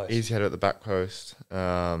back post. Easy head at the back post.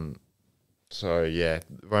 So, yeah,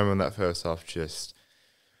 Roma in that first half just...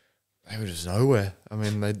 They were just nowhere. I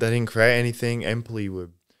mean, they didn't create anything. Empoli were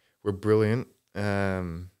brilliant.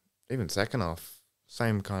 Even second half,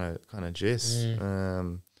 same kind of gist.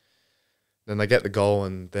 Then they get the goal,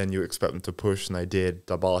 and then you expect them to push, and they did.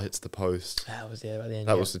 Dybala hits the post. That was by the end.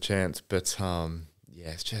 That was the chance, but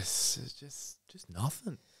it's just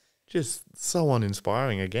nothing. Just so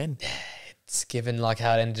uninspiring again. It's given like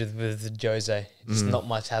how it ended with Jose. Just not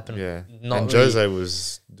much happened. Yeah, not and really. Jose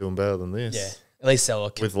was doing better than this. Yeah, At least they're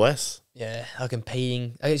with less. Yeah, are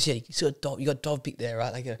competing. I guess, yeah, you got Dovbyk there,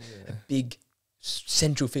 right? Like a big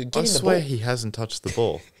central figure. I swear he hasn't touched the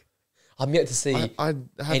ball. I'm yet to see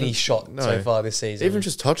any shot so far this season. Even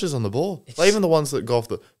just touches on the ball. Like even the ones that go off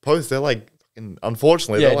the post, they're like,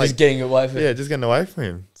 unfortunately, they're just getting away from him. Yeah, just getting away from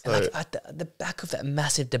him. So like at the back of that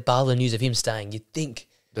massive Dybala news of him staying, you'd think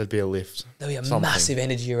there'd be a lift. There'd be a massive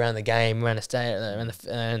energy around the game, around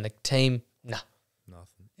the team. Nah.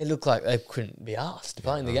 Nothing. It looked like they couldn't be asked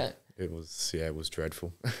playing the game. It was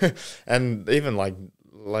dreadful. And even like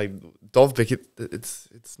Dovbyk,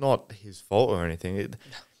 it's not his fault or anything.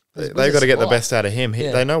 They've got to get the best out of him.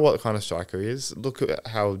 They know what kind of striker he is. Look at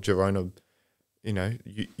how Girona,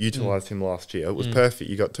 utilised him last year. It was perfect.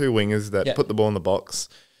 You got two wingers that put the ball in the box.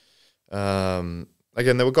 Again,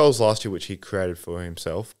 there were goals last year which he created for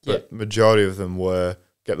himself, but majority of them were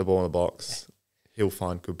get the ball in the box. He'll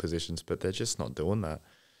find good positions, but they're just not doing that.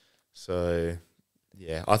 So,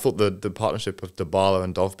 yeah, I thought the partnership of Dybala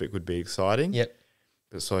and Dovbyk would be exciting. Yep.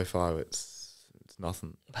 But so far, it's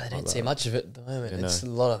nothing. But I don't see much of it at the moment. It's a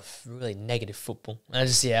lot of really negative football. And I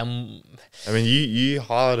just, I mean, you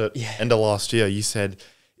highlighted it end of last year. You said,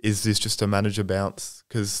 is this just a manager bounce?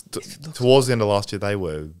 Because towards the end of last year, they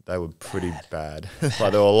were pretty bad. Like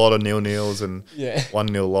there were a lot of 0-0s and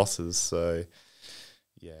 1-0 losses. So,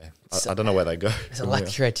 yeah, I don't know where they go. There's a lack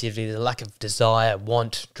of creativity. There's a lack of desire,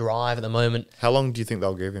 want, drive at the moment. How long do you think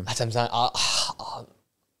they'll give him? That's what I'm saying.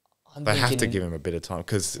 They have to give him a bit of time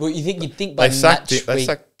because you'd think by match week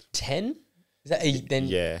 10, is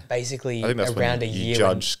that basically I think that's around when a year. You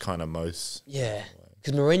judge kind of most. Yeah,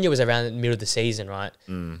 because Mourinho was around the middle of the season, right?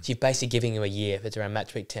 So you're basically giving him a year if it's around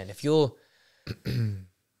match week 10. If you're,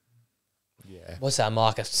 what's that,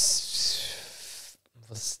 Marcus?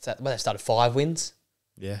 They started 5 wins.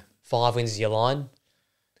 Yeah, 5 wins is your line,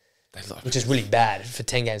 which is really bad for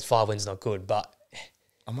 10 games. 5 wins not good, but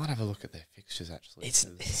I might have a look at their fixtures actually.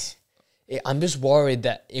 I'm just worried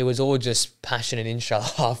that it was all just passion and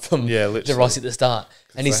inshallah from De Rossi at the start.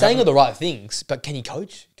 And he's saying all the right things, but can he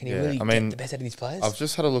coach? Can he really get the best out of these players? I've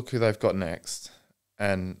just had a look who they've got next,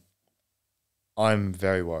 and I'm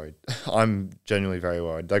very worried. I'm genuinely very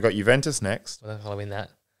worried. They got Juventus next. Well, I'll win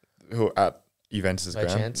that. Who at Juventus'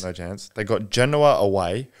 ground. Chance. No chance. They got Genoa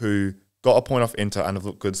away, who got a point off Inter and have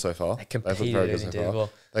looked good so far. They've looked very good so far.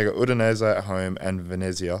 They got Udinese at home and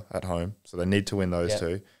Venezia at home, so they need to win those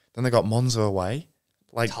two. Then they got Monza away.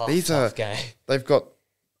 Like tough game. They've got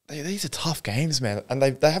these are tough games, man. And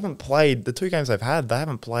they haven't played the 2 games they've had. They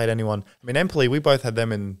haven't played anyone. I mean, Empoli, we both had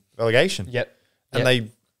them in relegation. Yep. And they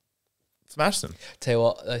smashed them. Tell you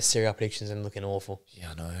what, those Serie A predictions are looking awful.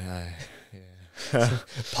 Yeah, I know.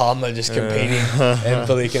 Parma just competing,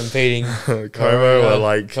 Empoli competing. Como were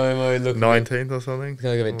like Como 19th or something.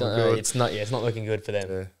 It's not looking good for them.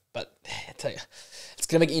 Yeah. But I tell you, it's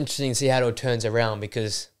going to make it interesting to see how it all turns around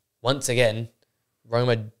because once again,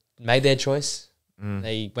 Roma made their choice.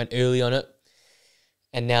 They went early on it,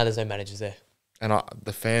 and now there's no managers there. And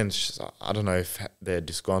the fans, I don't know if they're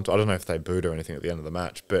disgruntled. I don't know if they booed or anything at the end of the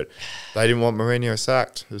match, but they didn't want Mourinho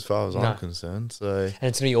sacked, as far as I'm concerned. So, and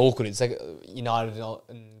it's really awkward. It's like United and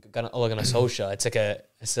Ole Gunnar Solskjaer. It's like a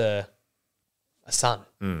son.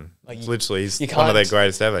 Like literally, he's one of their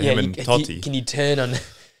greatest ever. Him and Totti. Can you turn on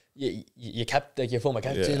your former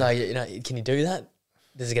captain? Can you do that?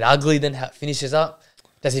 Does it get ugly then? How it finishes up?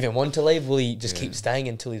 Does he even want to leave? Will he just keep staying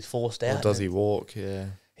until he's forced out? Or does he walk? Yeah.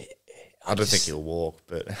 I don't think he'll walk,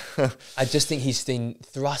 but I just think he's been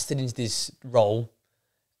thrusted into this role,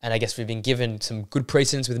 and I guess we've been given some good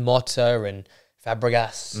precedents with Motta and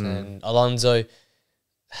Fabregas and Alonso,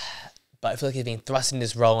 but I feel like he's been thrust in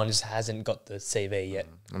this role and just hasn't got the CV yet.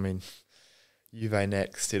 I mean, Juve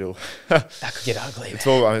next, that could get ugly. It's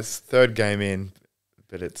 3rd game in,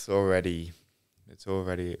 but it's already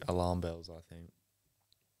alarm bells, I think.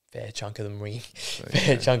 Fair chunk of them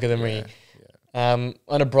ringing. On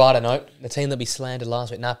a brighter note, the team that we slandered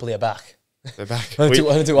last week, Napoli, are back. They're back.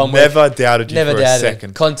 Never doubted you for a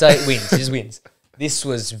second. Conte wins. He just wins. This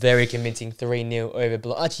was very convincing. 3-0 over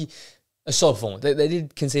Bologna. Actually, a solid performance. They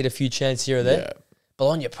did concede a few chances here or there. Yeah.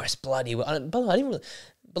 Bologna pressed bloody well. Bologna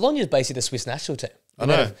is basically the Swiss national team. I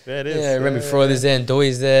know. Yeah, it is. Yeah, remember Freuler's there and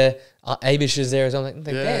Doy's there. Abish is there. So I'm like,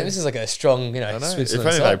 damn, this is like a strong, Switzerland if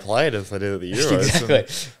only side. they played as they did at the Euros. Exactly.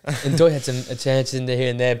 And Doy had some chances in there here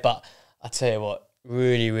and there, but I tell you what,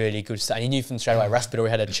 really, really good start. And you knew from straight away, Raspadori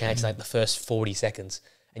had a chance in like the first 40 seconds.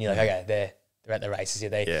 And you're like, okay, they're at the races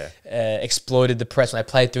here. They exploited the press. When they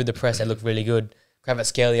played through the press, they looked really good.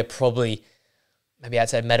 Kvaratskhelia probably, maybe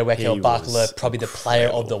outside Madueke or Barcola, probably the player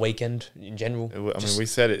of the weekend in general. I mean, we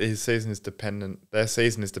said it. Their season is dependent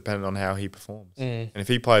on how he performs. And if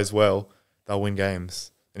he plays well, they'll win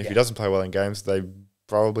games. And if Yeah. he doesn't play well in games, they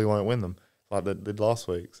probably won't win them like they did last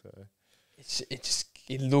week. So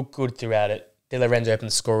It looked good throughout it. Di Lorenzo opened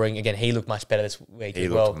the scoring. Again, he looked much better this week he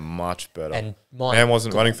as well. looked much better. And Man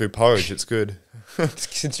wasn't running through porridge. It's good.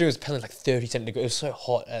 Considering it was apparently like 30 degrees, it was so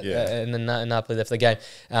hot in Napoli left the game.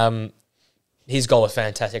 His goal was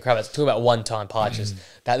fantastic. Talk about one-time punches.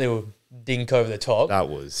 That little dink over the top. That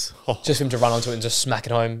was... Just for him to run onto it and just smack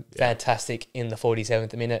it home. Yeah. Fantastic in the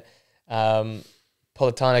 47th minute.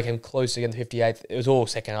 Politano came close again the 58th. It was all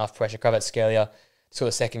second half pressure. Kvaratskhelia scored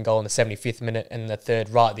the second goal in the 75th minute, and the third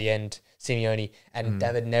right at the end, Simeone and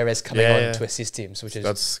David Neres coming on to assist him, which is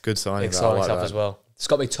that's good signing. Exciting stuff as well.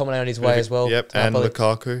 Scott McTominay on his way as well. Yep, and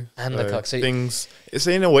Lukaku. And Lukaku. So things,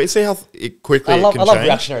 see, in a way, see how quickly it can change. I love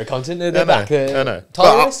reactionary content. They're back. I know.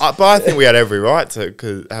 But I think we had every right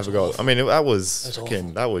to have a goal. I mean, that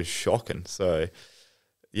was shocking. So,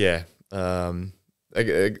 yeah.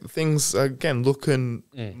 Things, again, looking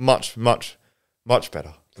much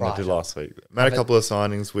better than they did last week. Made a couple of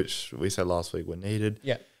signings, which we said last week were needed.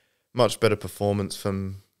 Yeah. Much better performance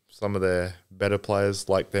from some of their better players.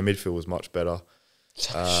 Like, their midfield was much better.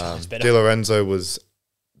 Di Lorenzo was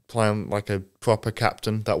playing like a proper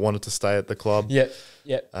captain that wanted to stay at the club. Yeah.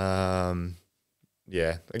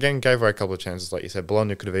 Again, gave her a couple of chances, like you said.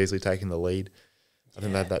 Bologna could have easily taken the lead. I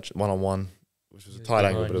think they had that one-on-one, which was a tight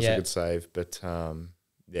angle, but it was a good save. But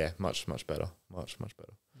much better, much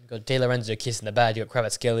better. You got Di Lorenzo kissing the badge. You got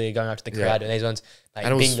Kvaratskhelia going up to the crowd, and these ones, like,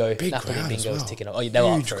 and bingo, big Napoli crowd bingo was well. ticking off. Oh, they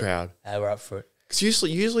were huge up for crowd. They were up for it. Because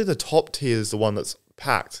usually the top tier is the one that's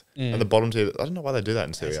packed, and the bottom tier, I don't know why they do that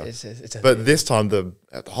in Serie A. But this time the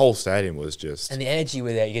whole stadium was just... And the energy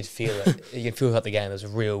with it, you could feel it. You could feel throughout the game. There was a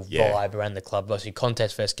real vibe around the club. Obviously,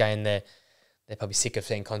 Conte's first game there. They're probably sick of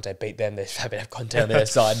seeing Conte beat them. They're happy to have Conte on their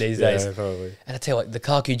side these days. Probably. And I tell you what,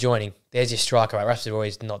 Lukaku joining, there's your striker, right? Rashford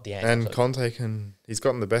always not the answer. And Conte he's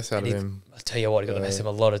gotten the best out of him. I'll tell you what, he got the best of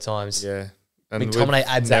him a lot of times. Yeah. And McTominay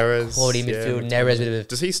adds that quality midfield. Neres,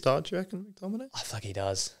 does he start, do you reckon, McTominay? I feel like he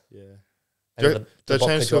does. Yeah. Do they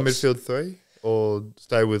change to a midfield three or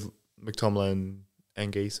stay with McTominay and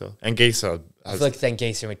Anguissa? Anguissa. I feel like it's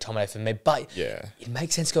Anguissa and McTominay for me, but it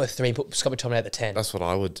makes sense to go with 3 and put Scott McTominay at the 10. That's what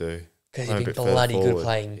I would do. Because he'd be bloody good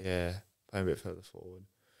playing. Yeah, playing a bit further forward.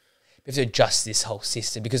 We have to adjust this whole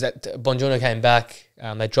system because Buongiorno came back.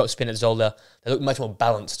 They dropped Spinazzola. They look much more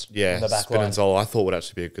balanced. Yeah, on the back line. Spinazzola I thought would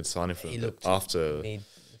actually be a good signing for them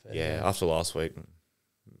after last week.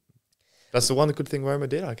 That's the one good thing Roma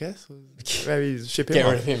did, I guess. Maybe ship him. Get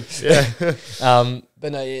rid of him. Yeah.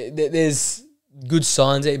 But no, there's good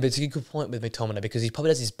signs there, but it's a good point with McTominay because he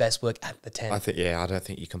probably does his best work at the 10. I don't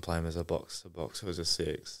think you can play him as a box. A boxer as a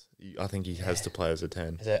 6. I think he has to play as a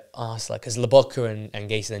 10. As a arse, because Lobotka and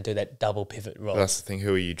Anguissa then do that double pivot role. But that's the thing.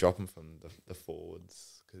 Who are you dropping from the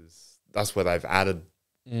forwards? Because that's where they've added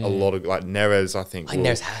a lot of, like Neres. I think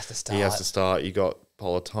Neres has to start. He has to start. You got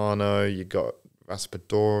Politano. You got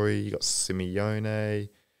Raspadori. You got Simeone.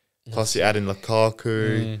 Plus you add in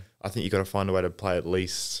Lukaku. I think you got to find a way to play at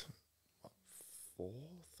least 4,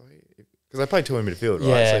 3. Because they play 2 in midfield, right?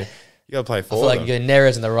 Yeah. So you got to play 4. I feel like you go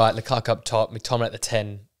Neres on the right, Lukaku up top, McTominay at the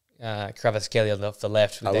 10. Kvaratskhelia on the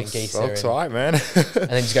left with Anguissa. That looks right, man.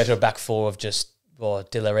 And then just go to a back 4 of just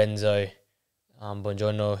Di Lorenzo,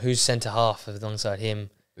 Buongiorno. Who's centre half alongside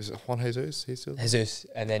him? Is it Juan Jesus? Jesus.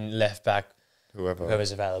 And then left back,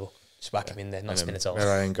 whoever's available. Just whack him in there, not spin it off.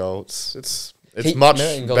 Meret and goal. It's much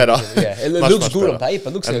better. Yeah, it looks good on paper.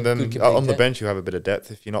 It looks and like then a good on the bench you have a bit of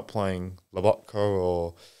depth if you're not playing Lobotka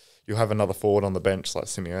or you have another forward on the bench like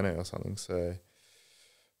Simeone or something. So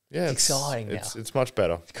yeah, it's exciting now. It's much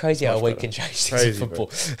better. It's crazy how a week can change things in football.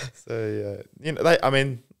 So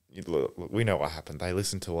we know what happened. They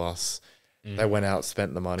listened to us. They went out,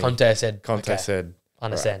 spent the money. Conte said, Right,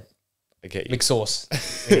 understand. I get you. Mix sauce.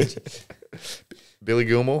 Billy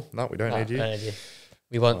Gilmore? No, we don't need you. Don't need you.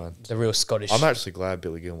 We want the real Scottish. I'm actually glad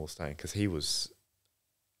Billy Gilmore's staying because he was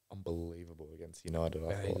unbelievable against United.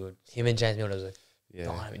 Very good. Him and James Milner was a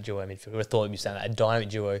dynamic duo midfield. I would have thought he'd be saying that. A dynamic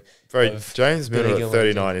duo. James Milner at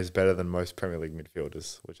 39 is better than most Premier League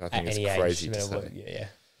midfielders, which I think is crazy to say. Yeah.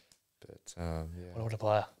 But what a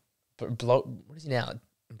player. But what is he now?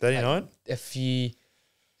 39? A few.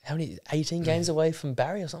 How many? 18 games away from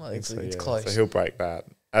Barry or something like that. It's close. So he'll break that.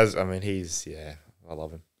 I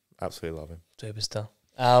love him. Absolutely love him. Superstar.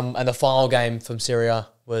 And the final game from Serie A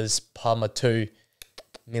was Parma 2,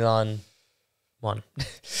 Milan 1.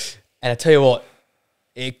 And I tell you what,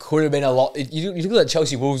 it could have been a lot. You look at that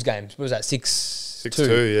Chelsea Wolves game. What was that?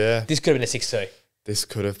 6-2. Yeah. This could have been a 6-2. This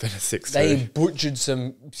could have been a 6-2. They butchered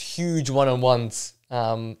some huge one-on-ones.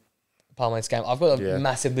 Palmer this game. I've got a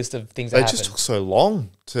massive list of things that They happened. just took so long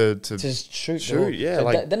to just shoot. yeah. So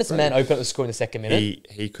Like Dennis Mann opened up the score in the second minute.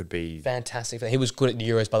 he could be Fantastic. He was good at the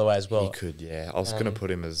Euros, by the way, as well. He could, yeah. I was going to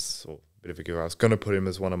put him as a bit of a giver. I was going to put him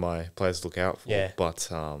as one of my players to look out for. Yeah. But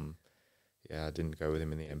I didn't go with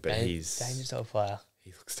him in the end. But he's dangerous old player.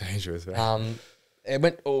 He looks dangerous, man. It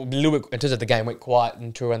went a little bit in terms of the game. Went quiet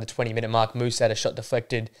until around the 20-minute mark. Moose had a shot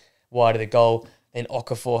deflected wide of the goal. Then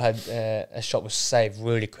Okafor had a shot was saved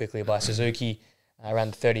really quickly by Suzuki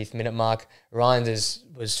around the 30th minute mark. Ryan's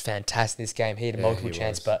was fantastic this game. He had multiple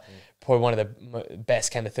chances, but probably one of the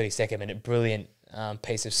best came the 32nd minute. Brilliant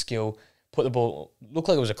piece of skill. Put the ball, looked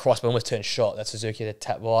like it was a cross, but almost turned shot. That Suzuki had a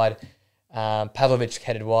tap wide. Pavlovic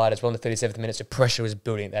headed wide as well in the 37th minute, so pressure was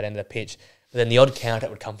building at that end of the pitch. But then the odd counter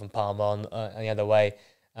would come from Palmer on the other way.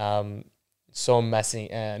 Saw him missing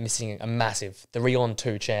a massive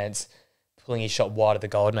 3-on-2 chance, pulling his shot wide of the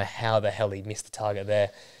goal. I don't know how the hell he missed the target there.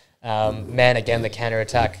 Man, again, the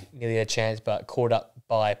counter-attack, nearly a chance, but caught up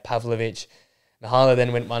by Pavlovic. Mihailo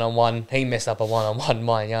then went one-on-one. He messed up a one-on-one,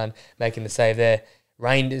 Mayan making the save there.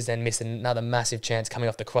 Reinders then missed another massive chance coming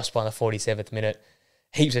off the crossbar in the 47th minute.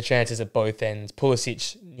 Heaps of chances at both ends.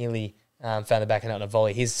 Pulisic nearly found the back end on a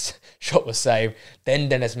volley. His shot was saved. Then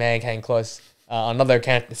Dennis Mann came close. Another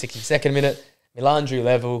count in the 62nd minute. Milan drew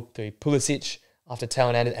level through Pulisic after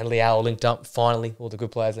Talon and Leao linked up. Finally, all the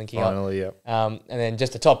good players linking up. Finally, yeah. And then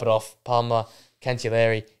just to top it off, Palmer,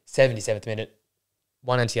 Cancelleri, 77th minute.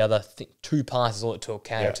 One into the other. I think 2 passes all it took.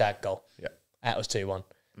 Counter-attack, goal. Yeah. That was 2-1.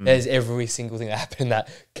 There's every single thing that happened in that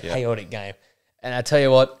chaotic game. And I tell you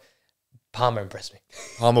what, Palmer impressed me.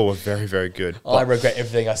 Palmer was very, very good. I regret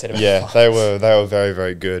everything I said about Yeah, Palmer. they were very,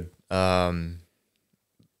 very good. I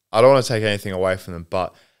don't want to take anything away from them,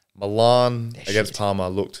 but Milan against Palmer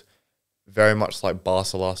looked very much like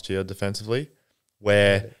Barca last year defensively,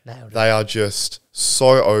 where they are just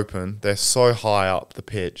so open, they're so high up the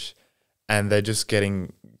pitch, and they're just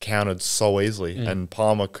getting countered so easily. And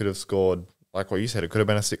Palmer could have scored, like what you said, it could have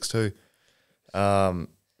been a 6-2.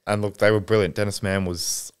 And look, they were brilliant. Dennis Mann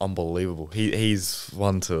was unbelievable. He's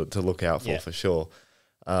one to look out for sure.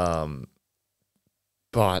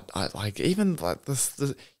 But I like even like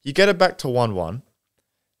this, you get it back to 1-1.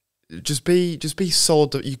 Just be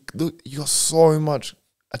solid. You got so much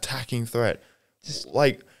attacking threat. Just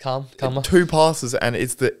like calm. 2 passes and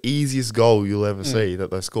it's the easiest goal you'll ever see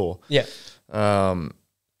that they score. Yeah.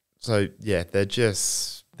 So yeah, they're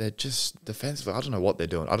just defensive. I don't know what they're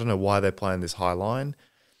doing. I don't know why they're playing this high line.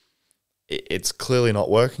 It's clearly not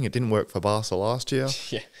working. It didn't work for Barca last year.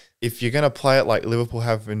 Yeah. If you're going to play it like Liverpool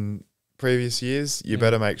have in previous years, you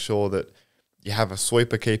better make sure that you have a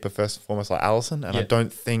sweeper keeper first and foremost like Alisson. And I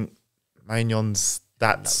don't think Magnon's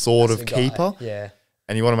that sort of keeper. Yeah.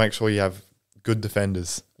 And you want to make sure you have good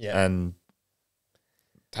defenders. Yeah. And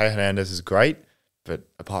Teo Hernandez is great, but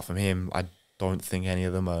apart from him, I don't think any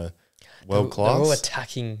of them are world class. They're all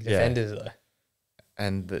attacking defenders though.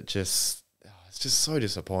 And it's just so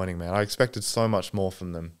disappointing, man. I expected so much more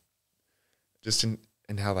from them, just in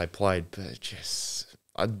how they played, but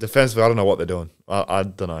defensively, I don't know what they're doing. I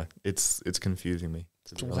don't know. It's confusing me.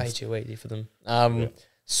 It's way too easy for them.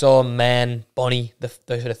 Saw Man, Bonnie, those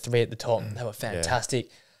sort of 3 at the top. They were fantastic.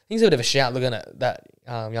 I think it's a bit of a shout looking at that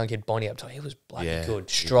young kid Bonnie up top. He was bloody good,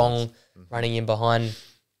 strong, running in behind.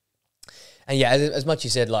 And yeah, as much as you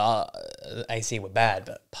said, like AC were bad,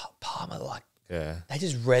 but Palmer, like, they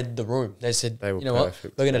just read the room. They said, you know what,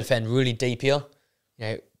 we're going to defend really deep here,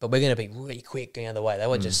 but we're going to be really quick going the other way. They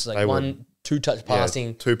were just like 1-2 touch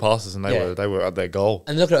passing, 2 passes, and they were at their goal.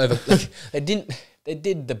 And look at they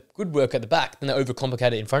did the good work at the back, then they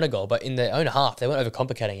overcomplicated in front of goal. But in their own half, they weren't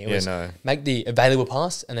overcomplicating it. It was make the available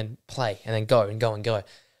pass and then play and then go and go and go.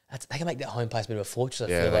 They can make that home place a bit of a fortress. I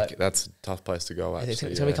feel like that's a tough place to go. Actually, it's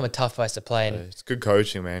going to become a tough place to play. And it's good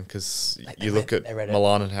coaching, man. Because you look at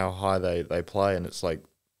Milan and how high they play, and it's like,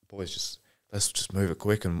 boys, let's just move it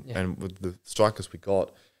quick, and with the strikers we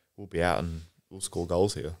got, we'll be out and we'll score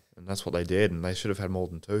goals here, and that's what they did, and they should have had more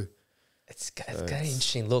than 2. It's got an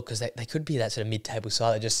interesting look because they could be that sort of mid-table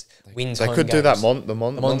side that just wins. They home could games. do that. The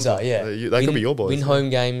Monza, they could be your boys. Win home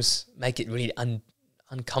games, make it really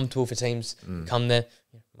uncomfortable for teams to come there.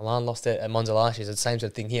 Milan lost it at Monza last year. It's the same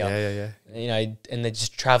sort of thing here. Yeah. And they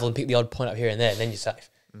just travel and pick the odd point up here and there, and then you're safe.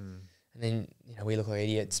 And then we look like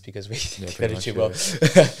idiots because we did it too well.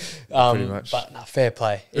 Pretty much. But no, fair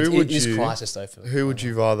play. It is crisis though. Who would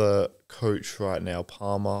you rather coach right now,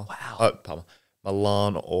 Palmer? Palmer,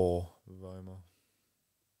 Milan, or Roma?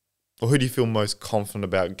 Or who do you feel most confident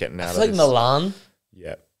about getting out of this? I feel like Milan.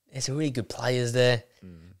 Yeah. There's some really good players there.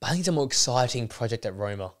 But I think it's a more exciting project at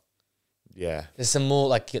Roma. Yeah. There's some more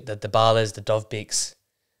like the Balas, the Dovbiks.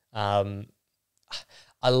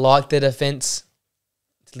 I like their defence.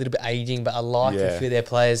 It's a little bit aging, but I like a few of their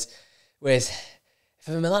players. Whereas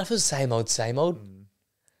for Milan, it feels same old, same old.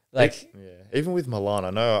 Like, even with Milan, I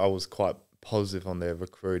know I was quite positive on their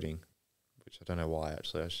recruiting, which I don't know why.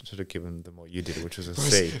 Actually, I should have given them what you did, which was a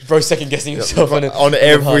C. Bro, second guessing yourself on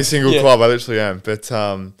every single club. I literally am. But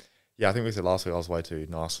I think we said last week I was way too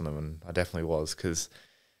nice on them, and I definitely was, because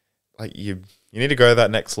like you need to go to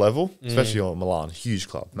that next level, especially on Milan, huge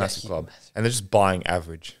club, massive club, and they're just buying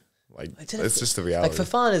average. Like it's just the reality. Like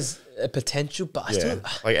Fofana is a potential, but I still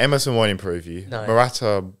like Emerson won't improve you. No.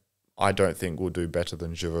 Morata, I don't think will do better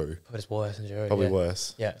than Giroud. But it's worse than Giroud. Probably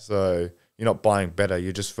worse. Yeah. So you're not buying better.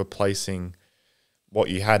 You're just replacing what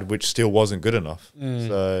you had, which still wasn't good enough.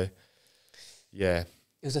 So yeah,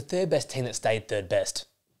 it was the third best team that stayed third best.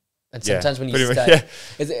 And sometimes when you stay,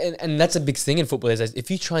 and that's a big thing in football, is if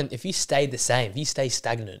you stay the same, if you stay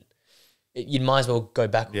stagnant, you might as well go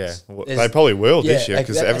backwards. Yeah, well, they probably will this year,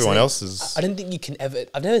 because everyone else is. I don't think you can ever.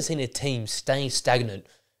 I've never seen a team stay stagnant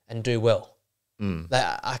and do well.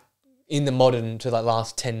 Like, in the modern to like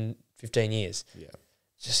last 10, 15 years. Yeah, it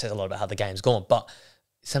just says a lot about how the game's gone. But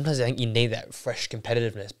sometimes I think you need that fresh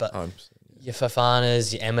competitiveness. But your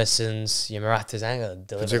Fofanas, your Emersons, your Moratas, I ain't gonna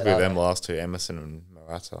deliver. Particularly them last two, Emerson and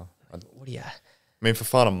Morata. What do you? I mean,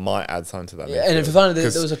 Fofana might add something to that. Yeah, and Fofana, there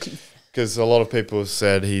was a. Because a lot of people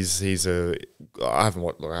said he's a. I haven't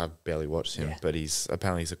watched. I've barely watched him, but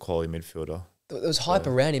apparently he's a quality midfielder. There was hype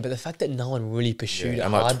around him, but the fact that no one really pursued it,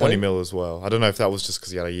 and like 20 mil as well. I don't know if that was just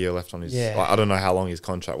because he had a year left on his. Like, I don't know how long his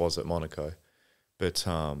contract was at Monaco, but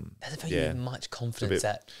that's very much confidence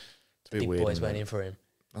that the big boys went in for him.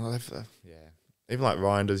 Even like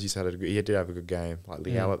Reinders, he did have a good game. Like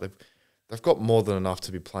Leal, they've got more than enough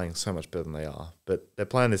to be playing so much better than they are. But they're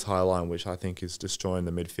playing this high line, which I think is destroying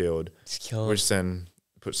the midfield, which then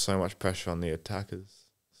puts so much pressure on the attackers.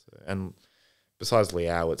 And besides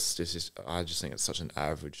Leal, it's just I just think it's such an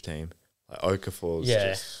average team. Like Okafor's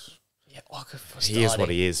just... Yeah, Okafor he is what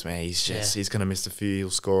he is, man. He's just he's going to miss a few, he'll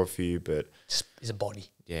score a few, but... He's a body.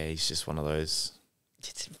 Yeah, he's just one of those...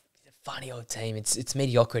 It's a funny old team. It's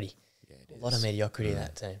mediocrity. Yeah, a lot of mediocrity in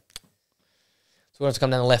that team. So we're going to come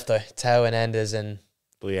down the left, though. Teo Hernandez and...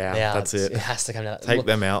 Leal, that's it. It has to come down. Take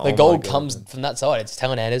them out. The goal comes from that side. It's Teo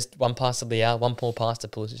Hernandez, one pass to Leal, one more pass to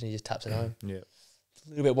Pulisic, and he just taps it home. Yeah. It's a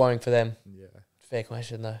little bit worrying for them. Yeah. Fair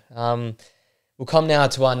question, though. We'll come now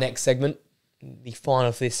to our next segment, the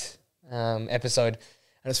final for this episode.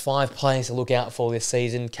 And it's 5 players to look out for this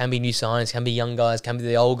season. Can be new signings, can be young guys, can be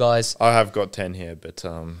the old guys. I have got 10 here, but...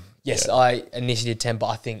 yes, I initially did 10, but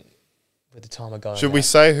I think with the time ago... Should we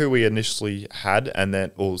say who we initially had, and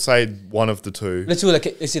then we'll say one of the two? Let's do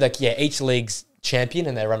each league's champion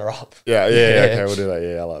and their runner-up. Yeah, okay, we'll do that.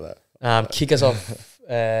 Yeah, I like that. Kick us off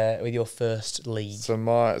with your first league. So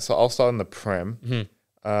I'll start in the Prem.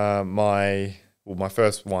 My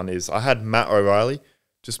first one is I had Matt O'Reilly,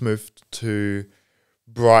 just moved to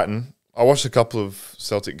Brighton. I watched a couple of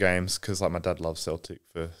Celtic games because like my dad loves Celtic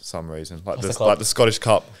for some reason, like the Scottish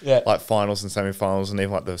Cup, like finals and semi-finals, and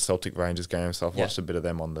even like the Celtic Rangers games. So I've watched a bit of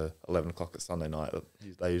them on the 11 o'clock at Sunday night.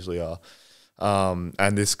 They usually are.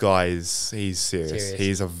 And this guy he's serious.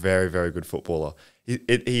 He's a very, very good footballer.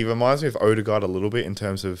 He reminds me of Odegaard a little bit in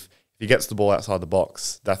terms of if he gets the ball outside the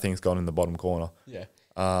box, that thing's gone in the bottom corner. Yeah.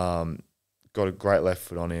 Got a great left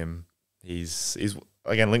foot on him. He's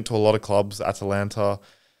again linked to a lot of clubs. Atalanta.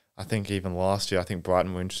 I think even last year, I think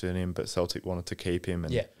Brighton were interested in him, but Celtic wanted to keep him.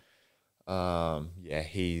 And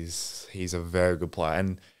he's a very good player.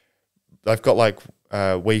 And they've got like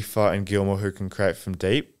Weaver and Gilmour who can create from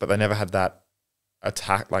deep, but they never had that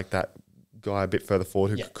attack, like that guy a bit further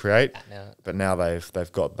forward who could create. But now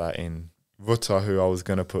they've got that in Rutter, who I was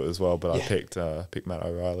going to put as well, but I picked Matt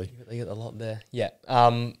O'Reilly. You got a lot there. Yeah.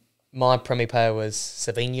 My Premier player was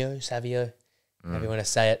Savio, however you want to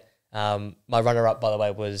say it. My runner-up, by the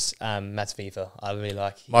way, was Mats Weaver. I really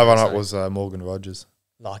like him. My runner-up was Morgan Rogers.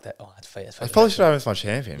 Like that. Oh, that's fair. I probably should have him as my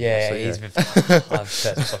champion. Yeah, he's been...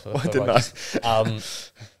 Why didn't I?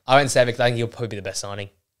 I went Savic. I think he'll probably be the best signing.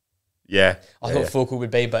 Yeah. I thought Fulker would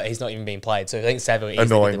be, but he's not even being played. So I think Savic is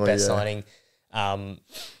the best signing.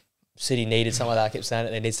 City needed something like that. I kept saying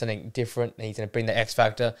it. They need something different. He's going to bring the X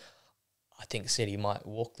factor. I think City might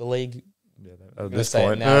walk the league. Yeah, at this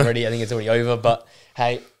point. Now already, I think it's already over. But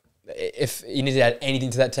hey, if you need to add anything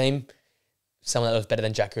to that team, someone that was better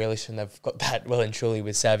than Jack Grealish, and they've got that well and truly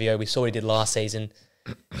with Savio. We saw what he did last season.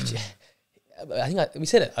 I think we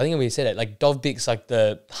said it. Like Dovbik's like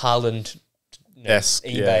the Haaland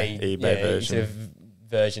eBay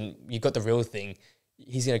version. You've got the real thing.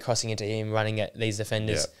 He's going to crossing into him, running at these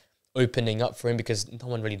defenders, opening up for him because no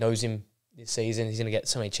one really knows him this season. He's going to get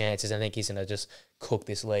so many chances. I think he's going to just cook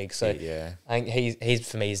this league. So yeah. I think he's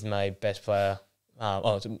for me, he's my best player.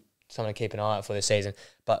 Someone to keep an eye out for this season.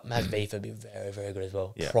 But Matt Beef would be very, very good as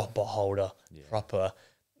well. Yeah. Proper holder. Yeah. Proper.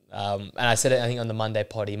 And I said it, I think, on the Monday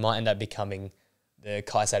pod, he might end up becoming the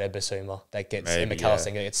Kaisato Basuma that gets McAllister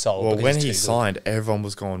and gets sold. Well, when he signed, everyone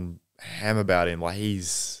was going ham about him. Like,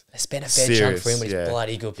 he's they spent a fair chunk for him, but he's a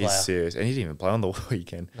bloody good player. He's serious. And he didn't even play on the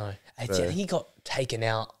weekend. No. I think he got taken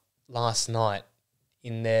out last night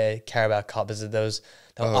in the Carabao Cup. They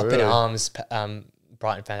were up in arms,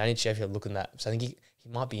 Brighton fan. I need to check if you're looking at that. So I think he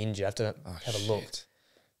might be injured. I have to have a look.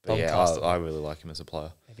 But yeah, I really like him as a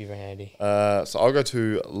player. Maybe Randy. So I'll go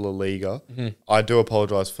to La Liga. I do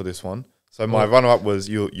apologise for this one. So my runner-up was,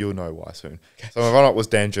 you'll know why soon. Okay. So my runner-up was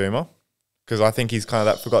Dan Juma, because I think he's kind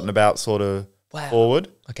of that forgotten about sort of forward.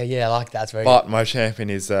 Okay, yeah, I like that. That's very But good. my champion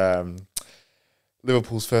is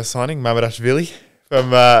Liverpool's first signing, Mamardashvili from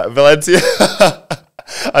Valencia.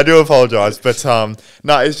 I do apologise, but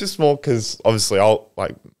no, it's just more because obviously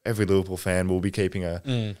every Liverpool fan will be keeping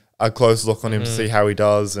a close look on him to see how he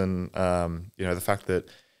does, and the fact that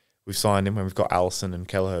we've signed him when we've got Alisson and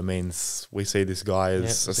Kelleher means we see this guy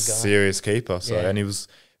as a serious keeper. So and he was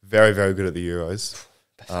very, very good at the Euros.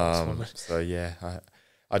 So yeah,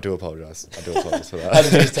 I do apologise. I do apologise for that.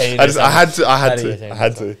 I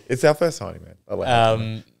had to. It's our first signing,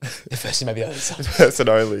 man. The first and maybe the other. First and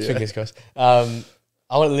only. Yeah. Fingers crossed.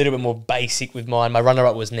 I went a little bit more basic with mine. My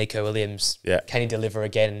runner-up was Nico Williams. Yeah. Can he deliver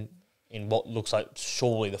again in what looks like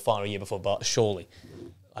surely the final year before Barca? Surely.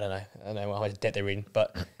 I don't know how much debt they're in,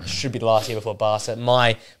 but it should be the last year before Barca.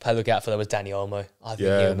 My play look out for that was Dani Olmo. I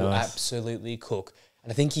think he will absolutely cook.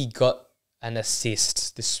 And I think he got an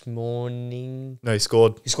assist this morning. No, he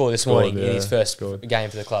scored. He scored this morning in his first game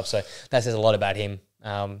for the club. So that says a lot about him.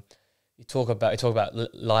 You talk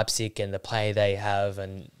about Leipzig and the play they have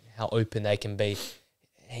and how open they can be.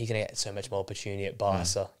 He's going to get so much more opportunity at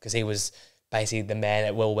Barca because he was basically the man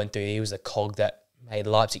that went through. He was the cog that made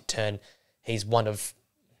Leipzig turn. He's one of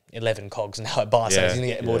 11 cogs now at Barca. He's going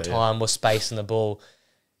to get more time, more space on the ball.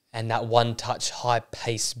 And that one-touch,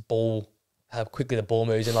 high-pace ball, how quickly the ball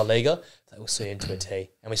moves in La Liga, that will see him to a T.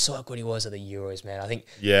 And we saw how good he was at the Euros, man. I think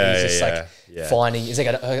he's just finding...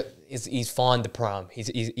 He's found the prime. He's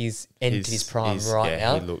entered his prime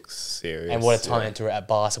now. He looks serious. And what a time to enter at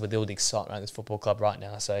Barca with all the excitement around this football club right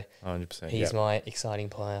now. So 100%. He's my exciting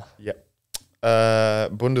player. Yep.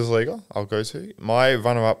 Bundesliga, I'll go to. My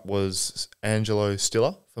runner-up was Angelo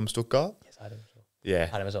Stiller from Stuttgart. Yes, I had him as well. Yeah. I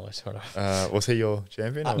had him as always runner-up. Was he your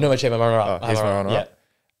champion? No, my champion, my runner-up. He's my runner-up. Yeah.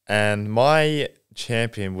 And my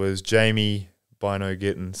champion was Jamie Bino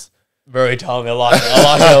Gittins. Very timely. I like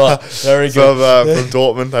it a lot. Very good. From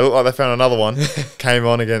Dortmund. They looked like they found another one. Came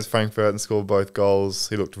on against Frankfurt and scored both goals.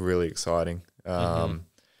 He looked really exciting. So,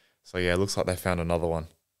 yeah, it looks like they found another one.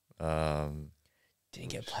 Didn't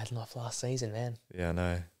get played enough last season, man. Yeah, I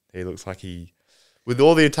know. He looks like with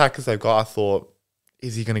all the attackers they've got, I thought,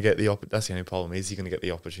 is he going to get that's the only problem. Is he going to get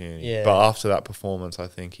the opportunity? Yeah. But after that performance, I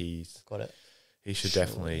think he's got it. He should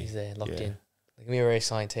definitely. He's there, locked in. They're going to be a very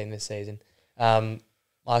exciting team this season.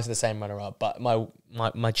 I was the same runner-up, but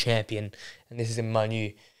my champion, and this is my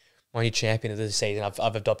new champion of the season.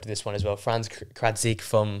 I've adopted this one as well. Franz Kradzik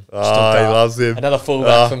from Stuttgart. He loves him. Another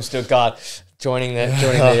fullback from Stuttgart, joining the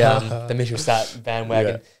Mittelstadt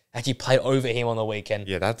bandwagon. Yeah. Actually played over him on the weekend.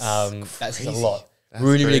 Yeah, that's a lot. That's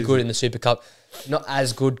really good in the Super Cup. Not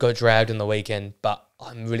as good, got dragged on the weekend, but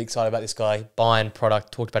I'm really excited about this guy. Bayern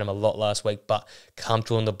product, talked about him a lot last week, but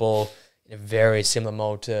comfortable on the ball in a very similar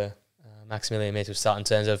mold to Maximilian Mittelstadt in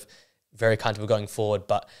terms of very comfortable going forward.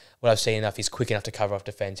 But what I've seen enough, he's quick enough to cover off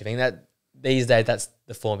defensive. I think that these days that's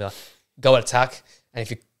the formula. Go attack, and if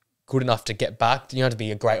you're good enough to get back, you don't have to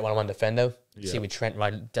be a great one-on-one defender. See with Trent,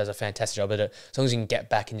 right, does a fantastic job at it. As long as you can get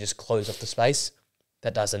back and just close off the space,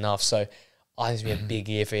 that does enough. So I think it's going to be a big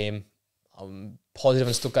year for him. I'm positive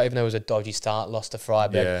on Stuttgart, even though it was a dodgy start, lost to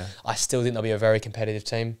Freiburg. I still think they'll be a very competitive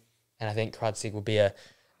team, and I think Kradzik will be a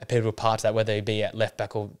pivotal part to that, whether he be at left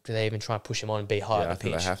back or do they even try and push him on and be high on the pitch. I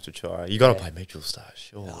think they have to try. You got to play Mittelstadt,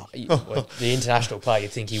 surely. Well, the international player,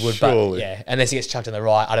 you'd think he would, but unless he gets chucked on the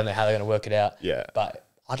right, I don't know how they're going to work it out. Yeah, but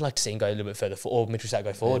I'd like to see him go a little bit further forward, or Mittelstadt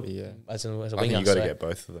go forward as a winger. I think you got to get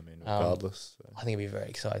both of them in regardless. I think it'll be very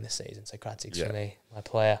exciting this season. So Kradzik's for me, my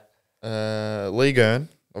player. Ligue 1,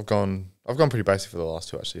 I've gone pretty basic for the last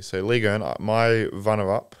two actually. So Ligue 1, my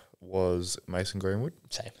runner-up was Mason Greenwood.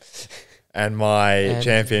 Same. And my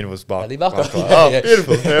champion was Barkley. Oh,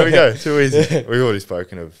 beautiful. There we go. Too easy. We've already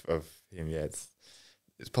spoken of him. Yeah,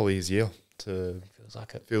 it's probably his year.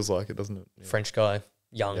 Feels like it, doesn't it? Yeah. French guy,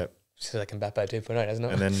 young. Yep. So like Mbappe 2.0, doesn't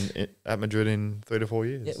it? And then at Madrid in 3 to 4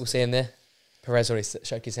 years. Yeah, we'll see him there. Perez already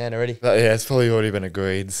shook his hand already. Yeah, it's probably already been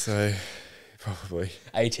agreed, so probably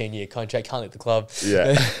 18-year contract, can't leave the club.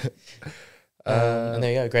 Yeah. And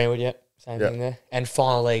there you go, Greenwood. Yep, same thing there. And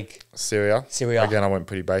final league, Serie. Again, I went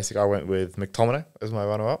pretty basic. I went with McTominay as my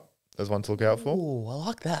runner-up. There's one to look out for. Oh, I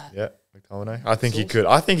like that. Yeah, McTominay. I think he could.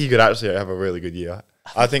 I think he could actually have a really good year.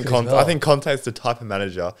 I think Conte's the type of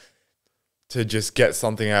manager to just get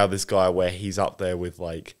something out of this guy where he's up there with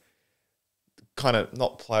like kind of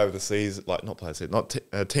not player of the season, like not player of the season,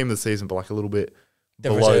 not team of the season, but like a little bit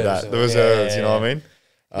below reserves, that. The reserves, you know what I mean?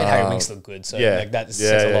 And Harry Winks look good, so like that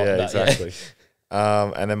says a lot about exactly.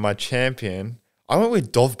 And then my champion, I went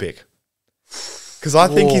with Dovbyk. Because I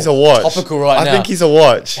think he's a watch. Topical now. I think he's a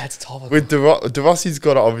watch. That's topical. With De Rossi's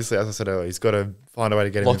got to, obviously, as I said earlier, he's got to find a way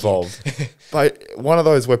to get him involved. But one of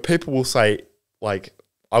those where people will say, like,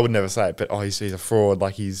 I would never say it, but he's a fraud.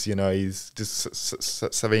 Like he's just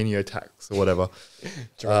Savinio tax or whatever.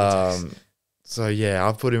 So yeah,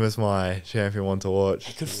 I've put him as my champion one to watch.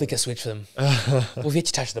 He could flick a switch for them. Well, if you had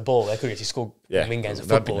to touch the ball, they could actually score win games of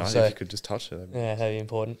football. That'd be nice so if you could just touch it. That'd be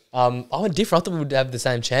important. I went different. I thought we would have the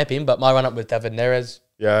same champion, but my run up with David Neres.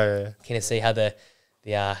 Yeah. Keen to see how the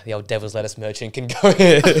old Devil's Lettuce merchant can go.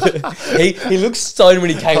 he looked stoned when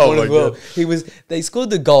he came on as well. God. They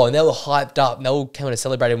scored the goal and they were hyped up and they all came on to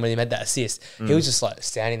celebrate him when he made that assist. He was just like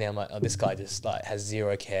standing there. I'm like, oh, this guy just like has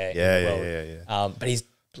zero care. Yeah. But he's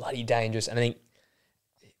bloody dangerous. And I think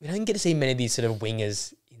we don't get to see many of these sort of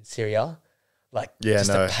wingers in Serie A. Like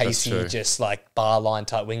the pacey, just like bar line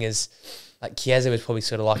type wingers. Like Chiesa was probably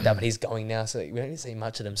sort of like that, but he's going now, so we don't get to see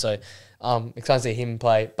much of them. So excited to see him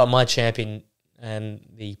play. But my champion and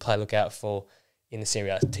the player look out for in the Serie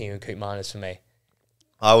A is Timo Koopmeiners for me.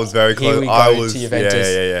 I was very close. Here we go to Juventus.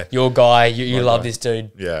 Yeah. Your guy, you love this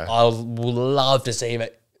dude. Yeah. I will love to see him.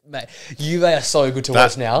 Mate, Juve are so good to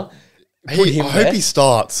watch now. I hope he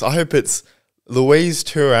starts. I hope it's Luis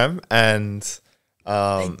Thuram and...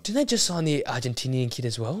 didn't they just sign the Argentinian kid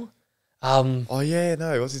as well?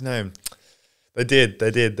 What's his name? They did.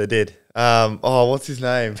 What's his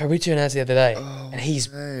name? Fabrizio announced the other day, and he's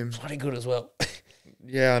bloody good as well.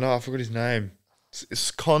 Yeah, I know. I forgot his name.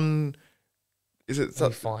 It's Con. Is it?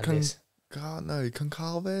 This. God, no,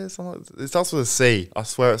 Concalves. It starts with a C. I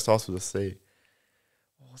swear it starts with a C.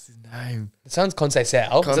 What's his name? It sounds Conceição. Is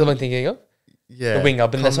that what I'm thinking of? Yeah, the winger,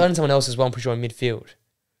 but they're signing someone else as well. I'm pretty sure in midfield.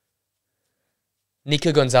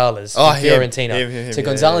 Nico Gonzalez from Fiorentina. Him, so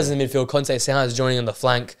Gonzalez in the midfield. Conceição is joining on the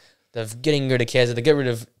flank. They're getting rid of Chiesa. They get rid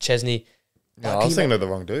of Chesney. No, I was thinking of the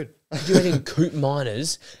wrong dude. Do you think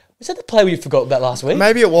Koopmeiners? Was that the player we forgot about last week?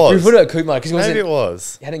 Maybe it was. We put it at Koopmeiners because it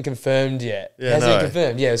was. He hadn't confirmed yet. Yeah, hasn't been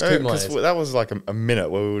confirmed. Yeah, it was Koopmeiners. That was like a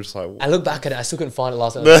minute where we were just like... I look back at it. I still couldn't find it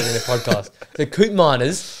last night in the podcast. So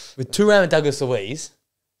Koopmeiners with Thuram and Douglas Luiz.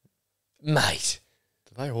 Mate.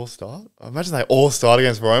 Did they all start? I imagine they all start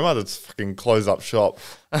against Roma. That's fucking closed up shop.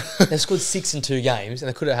 They scored 6 in 2 games and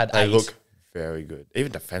they could have had 8. They look very good.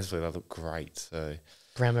 Even defensively, they look great. So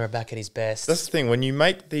Bremer back at his best. That's the thing. When you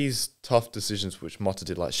make these tough decisions, which Motta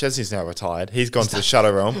did, like Szczesny's now retired. He's gone to the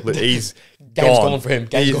Shadow Realm. He's Game's gone for him.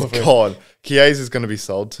 He's gone. Chiesa's going to be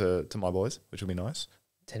sold to my boys, which will be nice.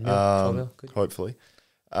 10 mil, 12 mil. Good. Hopefully.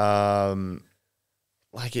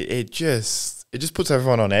 Like it just puts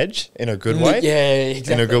everyone on edge in a good way. Yeah,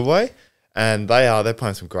 exactly. In a good way. And they're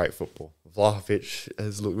playing some great football. Vlahovic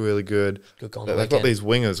has looked really good. Good goal. They've got these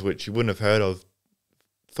wingers which you wouldn't have heard of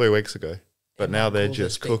 3 weeks ago. But now they're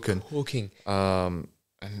just cooking. And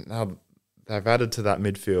now they've added to that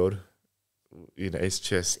midfield. You know, it's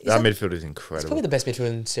just that midfield is incredible. It's probably the best midfield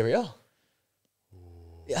in Serie A.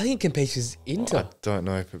 I think it competes with Inter. I don't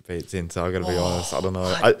know if it beats Inter. I got to be honest. I don't know.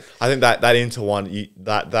 I think that Inter one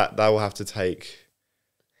that they will have to take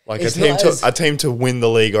like a team to win the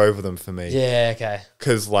league over them for me. Yeah, okay.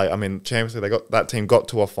 Because Champions League, that team got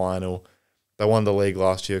to a final. They won the league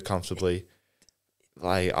last year comfortably.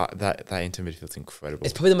 Like that Inter midfield's incredible.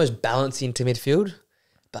 It's probably the most balanced Inter midfield.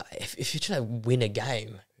 But if you're trying to win a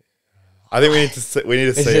game, I think we need to see it. We need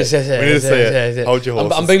to see it. Hold your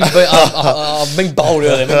horses. I'm being bold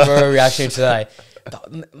earlier. I'm very reactionary today.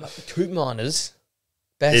 But Koopmeiners,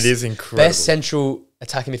 it is incredible. Best central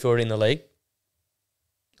attacking midfielder in the league.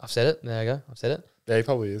 I've said it. There you go. I've said it. Yeah, he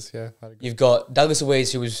probably is. Yeah. You've got Douglas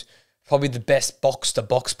Luiz, who was probably the best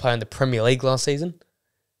box-to-box player in the Premier League last season.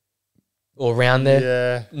 Or around there.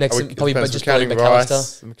 Yeah. Next, probably just behind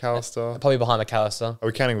McAllister. Probably behind McAllister. Are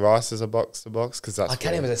we counting Rice as a box-to-box? Because that's... I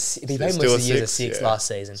count him as a... He played most of the years as a 6 last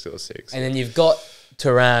season. Still a 6. And then you've got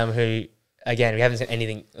Thuram, who, again, we haven't seen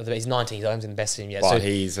anything... He's 19, so I haven't seen the best of him yet. But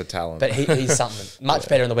he's a talent. But he's something. Much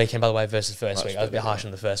better on the weekend, by the way, versus first week. I was a bit harsh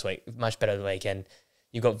on the first week. Much better on the weekend.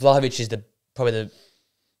 You've got Vlahovic is probably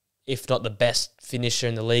if not the best finisher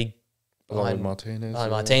in the league. Behind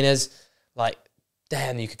Martinez. Like,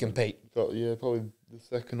 damn, you could compete. Got, probably the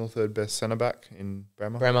second or third best centre back in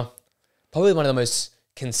Bremer. Probably one of the most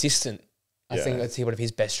consistent. I think that's one of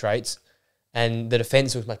his best traits. And the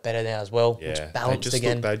defence looks much better now as well. Yeah. It's balanced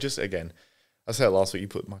again. I said it last week, you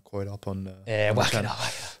put my quote up on... whack it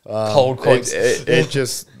up. Cold quotes. They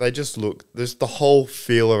just look... There's the whole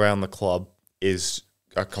feel around the club is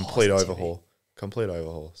a complete overhaul. Complete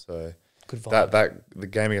overhaul. So good vibe. The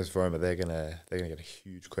game against Roma, they're gonna get a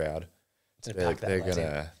huge crowd. They're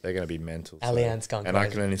gonna be mental. Allianz gone and crazy.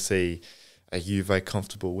 I can only see a Juve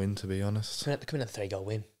comfortable win, to be honest. Could come in a 3-goal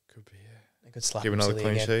win. Could be, yeah. A good slap. Give another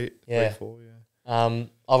clean sheet. Yeah. 3-4, yeah.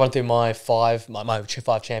 I'll run through my five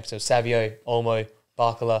champions. So Savio, Olmo,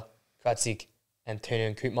 Barcola, Kratzig, and Turner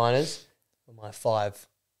and Koopmeiners were my 5.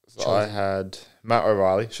 So I had Matt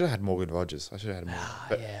O'Reilly. Should have had Morgan Rogers. I should have had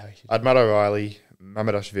Morgan. I had Matt O'Reilly,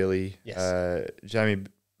 Mamadashvili, Jamie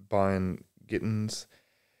Byron Gittins,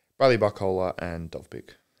 Bradley Barcola, and Dovbik.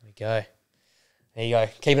 There we go. There you go.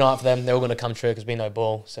 Keep an eye out for them. They're all going to come true because we know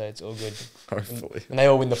ball, so it's all good. Hopefully. And they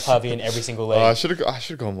all win the pavilion every single league. I should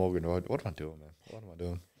have gone Morgan Rogers. What am I doing, man? What am I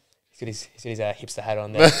doing? He's got his hipster hat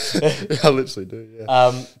on there. I literally do,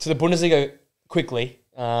 yeah. To the Bundesliga, quickly.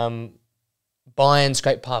 Bayern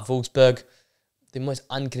scraped past Wolfsburg. The most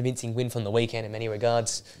unconvincing win from the weekend in many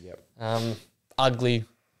regards. Yep. Ugly,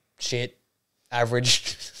 shit,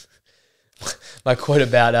 average. My quote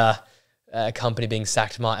about a company being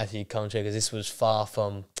sacked might actually come true because this was far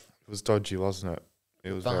from... It was dodgy, wasn't it?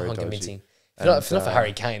 It was very unconvincing. dodgy. If not for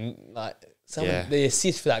Harry Kane, the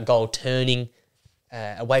assist for that goal, turning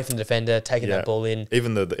away from the defender, taking that ball in.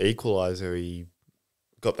 Even the equaliser, he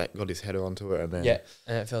got his header onto it, and then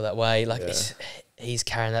and it felt that way. He's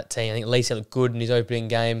carrying that team. I think at least he looked good in his opening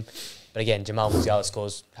game, but again, Jamal Musiala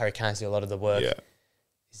scores. Harry Kane's doing a lot of the work. Yeah,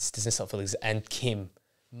 does not feel and Kim.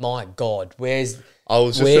 My God, I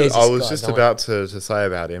was just about to say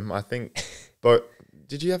about him. I think, but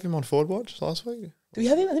did you have him on Forward Watch last week? Do we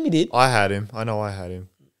have him? I think we did. I had him. I know I had him.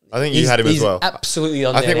 I think you had him as well. Absolutely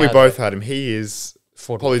on. I think we both had him. He is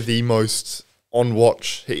probably the most on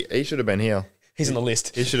watch. He should have been here. He's on the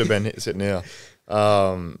list. He should have been sitting here.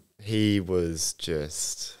 He was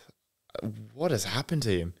just... What has happened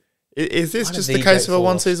to him? Is this just the case of a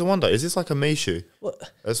one-season wonder? Is this like a Mishu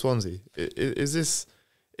at Swansea? Is this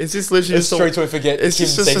literally just... Streets won't forget is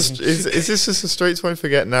this just a Streets won't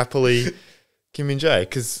forget Napoli, Kim Min-jae?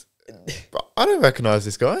 Because I don't recognise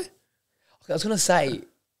this guy. I was going to say,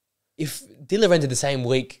 if Di Lorenzo the same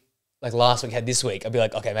week, like last week, had this week, I'd be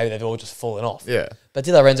like, okay, maybe they've all just fallen off. Yeah. But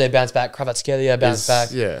Di Lorenzo bounced back, Kvaratskhelia bounced back.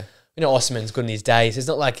 Yeah. You know, Osman's good in his days. It's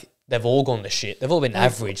not like they've all gone to shit. They've all been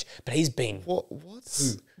average, but he's been...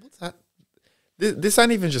 What's that? This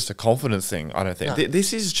ain't even just a confidence thing, I don't think. No.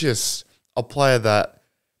 This is just a player that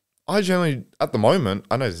I generally, at the moment,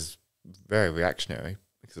 I know this is very reactionary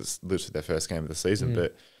because it's literally their first game of the season,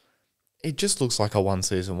 but it just looks like a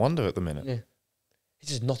one-season wonder at the minute. Yeah. He's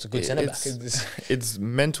just not a good centre-back. It's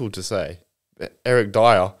mental to say. Eric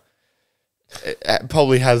Dyer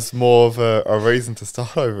probably has more of a reason to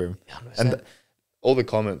start over him. 100%. And all the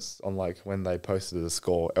comments on when they posted the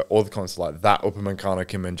score, all the comments are like, that Upamecano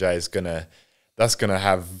Kim Min-jae is that's gonna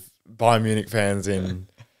have Bayern Munich fans in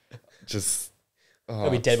just... They'll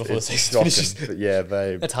be dead before the season finishes. But yeah,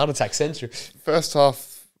 that's heart attack century. First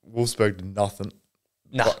half, Wolfsburg did nothing.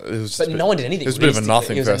 No, but no one did anything. It was a bit of a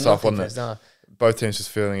nothing first half, wasn't it? Both teams just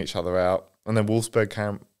feeling each other out. And then Wolfsburg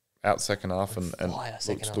came out second half and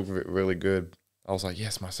looked really good. I was like,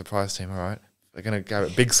 yes, my surprise team, all right. They're going to go a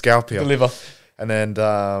big scalp here. Deliver. And then,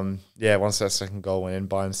 once that second goal went in,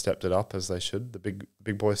 Bayern stepped it up as they should. The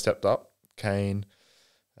big boys stepped up. Kane,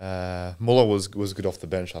 Muller was good off the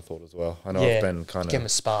bench, I thought, as well. I know I've been kind of... Give him a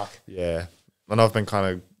spark. Yeah. I know I've been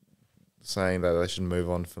kind of saying that they should move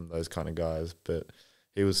on from those kind of guys, but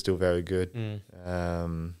he was still very good.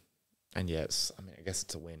 And yeah, I guess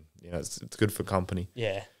it's a win. You know, it's good for company.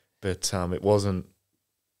 Yeah. But it wasn't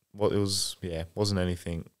wasn't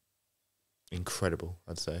anything incredible,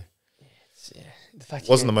 I'd say. The fact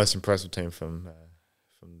wasn't the most impressive team from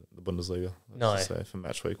the Bundesliga. No. Say, from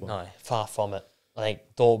match week 1. No, far from it. I think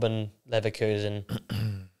Dortmund, Leverkusen,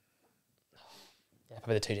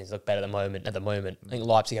 probably the two teams look better at the moment. I think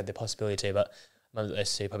Leipzig had the possibility to, but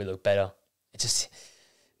those two probably look better. It's just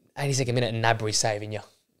 82nd minute and Gnabry saving you.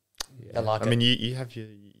 Yeah. Don't like it. I mean, you have your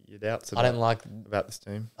doubts about this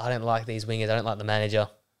team. I don't like these wingers. I don't like the manager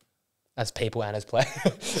as people and as player.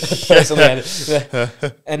 Personally.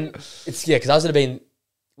 And it's, because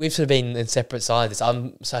we've sort of been in separate sides.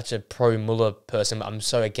 I'm such a pro-Muller person, but I'm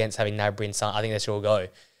so against having Gnabry and Son. I think they should all go.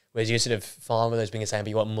 Whereas you're sort of fine with those being the same, but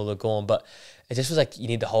you want Muller gone. But it just feels like you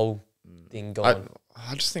need the whole thing gone.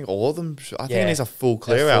 I just think all of them. I think Yeah. it needs a full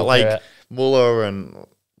clear full out. Like clear out. Muller and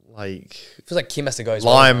like It feels like Kim has to go as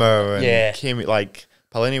well. Lima and Yeah. Kim. Like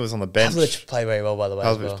Palini was on the bench. Pavlovich played very well, by the way.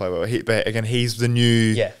 as Pavlovich well. played well. But again, he's the new,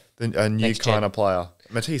 Yeah. a new Next gen. kind of player.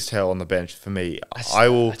 Matisse Tell on the bench for me. That's- I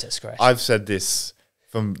will. that's a disgrace. I've said this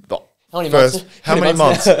from the How many first. months? How many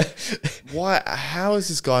months? now? Why? How is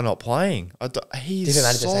this guy not playing? He's Different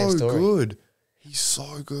manager, same so story. good. He's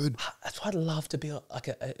so good. That's why I'd love to be like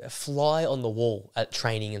a fly on the wall at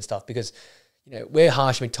training and stuff, because we're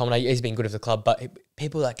harsh on McTominay. He's been good for the club, but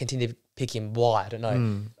people that continue to pick him, why? I don't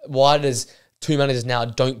know. Why does two managers now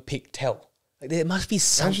don't pick Tell? Like, there must be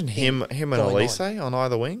something. Imagine him and going Elise on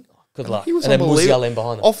either wing. Good I mean, luck. He was And then unbelievable. Musiala in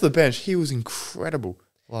behind them. Off the bench, he was incredible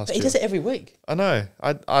last But he year. does it every week. I know.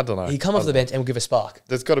 I don't know. He come off the bench and will give a spark.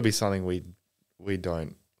 There's got to be something we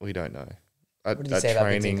don't know. What did he say about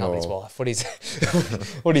Vincent Company's wife? What did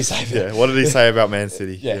he say? About Yeah. What did he say about Man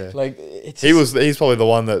City? yeah, like it's He's probably the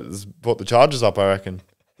one that brought the charges up. I reckon.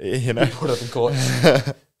 You know. put up in court.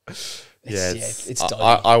 It's it's dodgy.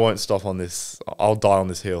 I won't stop on this. I'll die on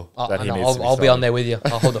this hill. I that he know, needs to be I'll be on starting. there with you.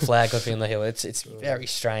 I'll hold the flag up on the hill. It's very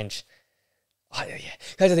strange. Yeah.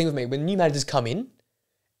 Here's the thing with me: when new managers come in,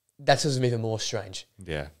 that's what's even more strange.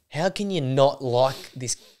 Yeah. How can you not like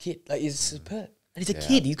this kid? Like, he's superb, and he's a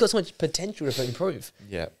kid. He's got so much potential to improve.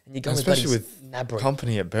 Yeah. And you go Especially with Nabry.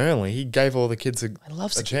 company at Burnley, he gave all the kids a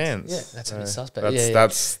loves the kids. chance. Yeah, that's a bit suspect.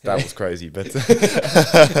 That was crazy, but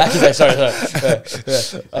Actually, sorry.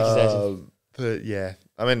 but yeah,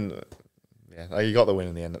 I mean, you got the win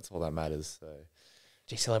in the end. That's all that matters. So.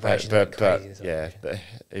 Gee, celebrations But crazy. yeah,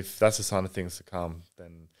 if that's a sign of things to come,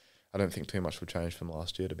 then I don't think too much will change from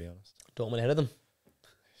last year, to be honest. Dortmund ahead of them.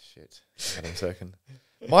 Shit, Adam second.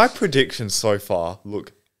 My predictions so far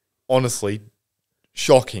look honestly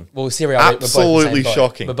shocking. Well, Serie A, Absolutely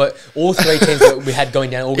shocking. But all three teams that we had going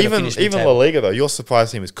down, all going to finish Even La Liga though, your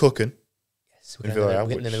surprise team is cooking. Yes, we're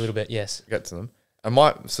getting them a little bit. Yes, Get to them. And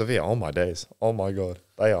my Sevilla, oh my days, oh my god,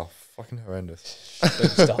 they are fucking horrendous.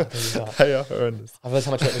 stop. They are horrendous. I've heard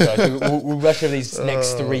how much to go. We'll rush over these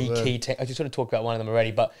next three key teams. I just want to talk about one of them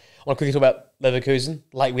already, but I want to quickly talk about Leverkusen,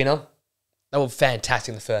 late winner. They were fantastic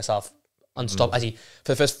in the first half, unstopped. Actually,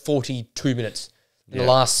 for the first 42 minutes, in the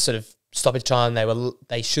last sort of stoppage time,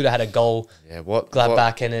 they should have had a goal. Yeah, what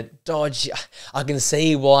Gladbach and it dodge. I can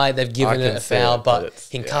see why they've given it a foul, but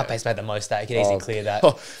Hincape's made the most of that. He can easily clear that.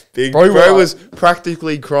 Big Bro, Bro was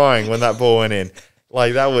practically crying when that ball went in.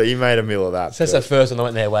 Like he made a meal of that. So that's the first one that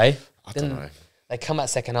went their way. I don't know. They come out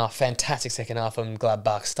second half, fantastic second half from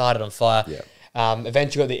Gladbach, started on fire. Yeah.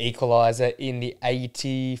 Eventually got the equaliser in the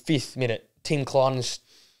 85th minute. Tim Klein's,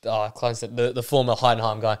 the former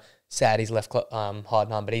Heidenheim guy, sad he's left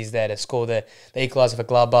Heidenheim, but he's there to score the equaliser for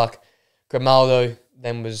Gladbach. Grimaldo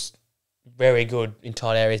then was very good in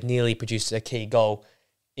tight areas, nearly produced a key goal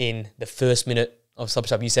in the first minute of stoppage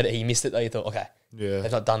time. You said it, he missed it though. You thought, okay,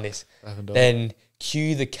 they've not done this. Then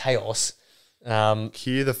cue the chaos.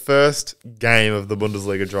 Cue the first game of the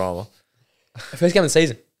Bundesliga drama. First game of the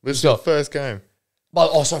season. This is the first game.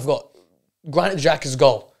 But sorry, I forgot. Granit Xhaka's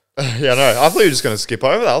goal. Yeah, no. I thought you were just going to skip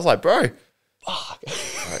over that. I was like, bro. Fuck.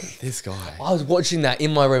 This guy. I was watching that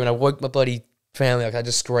in my room and I woke my bloody family. Like, I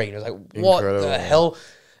just screamed. I was like, what Incredible. the hell?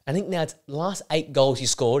 I think now it's the last 8 goals he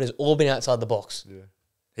scored has all been outside the box. Yeah.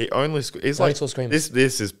 He only he's Only like score screaming. this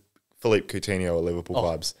is Philippe Coutinho at Liverpool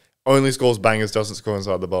vibes. Only scores bangers, doesn't score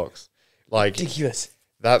inside the box. Like Ridiculous.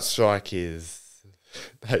 that strike is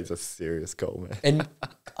a serious goal, man. And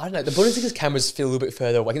I don't know, the Bundesliga's cameras feel a little bit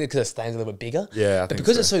further away. I think because the stand's a little bit bigger. Yeah, I But think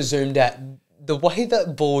because so. it's so zoomed out, the way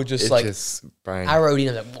that ball just Just bang. arrowed in,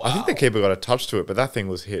 I'm like, wow. I think the keeper got a touch to it, but that thing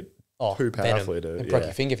was hit too venom. powerfully to And broke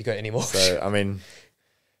your finger if you got any more. So I mean,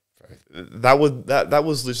 that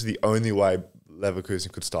was literally the only way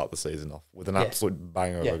Leverkusen could start the season off with an absolute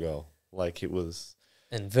banger of a goal. Like it was.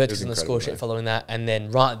 And Vertus on the score sheet following that. And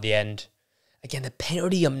then right at the end, again, the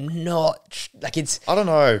penalty, I'm not... Like, it's... I don't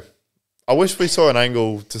know. I wish we saw an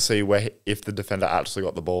angle to see if the defender actually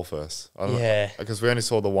got the ball first. I don't know, because we only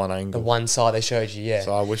saw the one angle. The one side they showed you, yeah.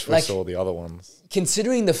 So I wish we saw the other ones.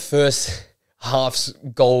 Considering the first half's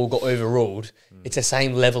goal got overruled, it's the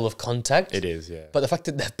same level of contact. It is, yeah. But the fact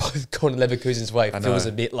that they've both gone Leverkusen's way feels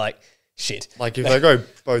a bit like shit. Like if they go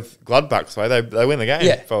both Gladbach's way, they win the game.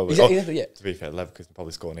 Yeah, probably. exactly, yeah. To be fair, Leverkusen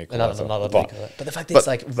probably score an Another equaliser. but the fact that it's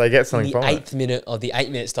like they get something the from it. 8th minute or the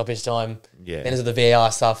 8-minute stoppage time, Yeah. then there's the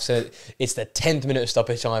VAR stuff, so it's the 10th minute of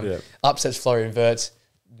stoppage time, upsets Florian Wirtz,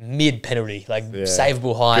 mid-penalty,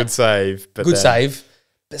 savable height. Good save. But Good save,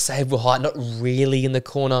 but savable height, not really in the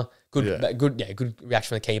corner. Good reaction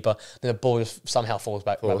from the keeper. Then the ball just somehow falls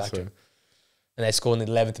back to him. And they score in the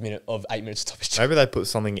 11th minute of 8 minutes stoppage time. Maybe they put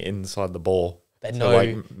something inside the ball. They know,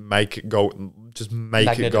 like make it go, just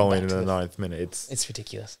make it go in the 9th minute. It's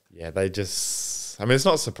ridiculous. Yeah, they just. I mean, it's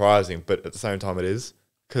not surprising, but at the same time, it is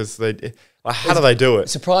because they. Like, how do they do it?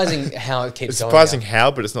 Surprising how it keeps. It's surprising how,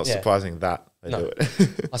 but it's not surprising that they do it.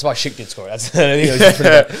 That's why Schick did score it.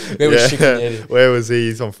 Where was Schick? Where was he?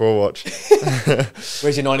 He's on Fraud Watch.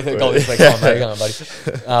 Where's your 93rd goal this week? Come on, mate. Come on,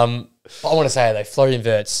 buddy. I want to say though, Florian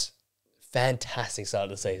Wirtz, fantastic start of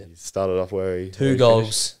the season. He started off where he 2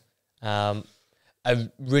 goals. A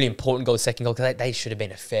really important goal, second goal, because they should have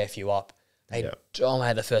been a fair few up. They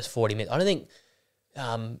dominated the first 40 minutes. I don't think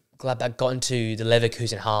Gladbach got into the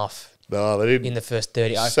Leverkusen half. No, they didn't. In the first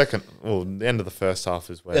 30. The end of the first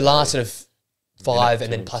half is where the last sort of 5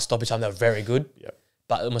 and then plus stoppage time, they were very good. Yep.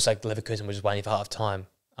 But almost like Leverkusen was just waiting for half time.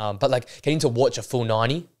 But like getting to watch a full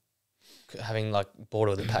 90, having like bought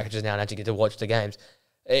all the packages now and actually get to watch the games,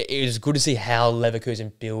 it was good to see how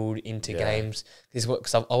Leverkusen build into games.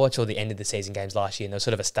 Because I watched all the end of the season games last year and they were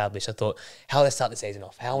sort of established. I thought, how will they start the season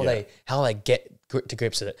off? How will they get to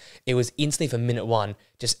grips with it? It was instantly from minute 1,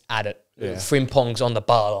 just at it. Yeah. Frimpong's on the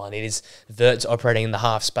bar line. It is Wirtz operating in the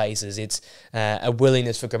half spaces. It's a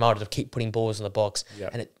willingness for Grimaldo to keep putting balls in the box.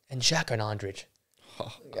 Yep. And Xhaka and Andrich.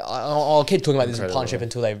 I'll keep talking about this partnership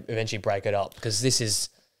until they eventually break it up because this is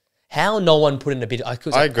how no one put in a bid. I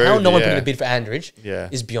agree. How no one put in a bid for Andrich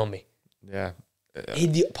is beyond me. Yeah.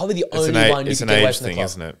 He's probably the only one who can get away from the club.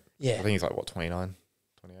 Isn't it? Yeah. I think he's like, 29,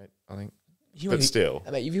 28, I think. But still.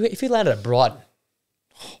 I mean, if he landed at Brighton.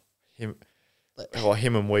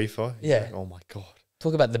 Him and Weaver. Yeah. Oh, my God.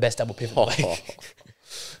 Talk about the best double pivot in the league.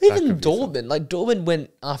 Even Dortmund. Like, Dortmund went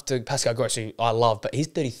after Pascal Gross, who I love, but he's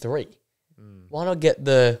 33. Why not get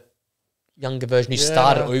the younger version who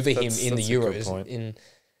started over him in the Euros?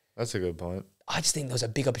 That's a good point. I just think there was a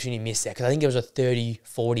big opportunity missed there because I think it was a 30,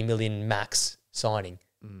 40 million max signing.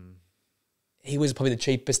 He was probably the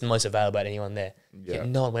cheapest and most available at anyone there. Yet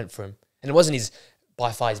no one went for him. And it wasn't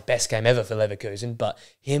by far his best game ever for Leverkusen, but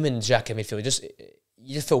him and Xhaka midfield,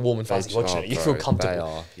 you just feel warm and fuzzy watching it. You feel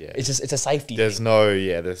comfortable. It's a safety. There's no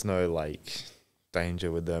like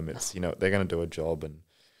danger with them. It's they're going to do a job, and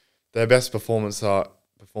their best performances are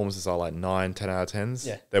like 9, 10 out of 10s.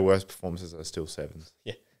 Yeah. Their worst performances are still 7s.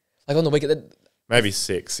 Yeah. Like on the weekend, maybe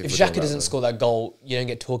 6. If Xhaka doesn't score that goal, you don't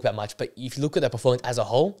get talked about much. But if you look at their performance as a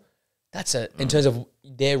whole, that's in terms of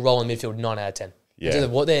their role in midfield, 9 out of 10. Yeah. In terms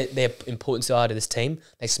of what their importance are to this team,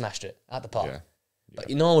 they smashed it at the park. Yeah. But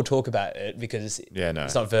no one will talk about it because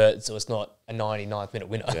it's not Wirtz or it's not a 99th minute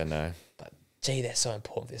winner. Yeah, no. But gee, they're so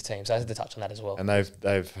important for this team. So I had to touch on that as well. And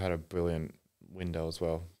they've had a brilliant window as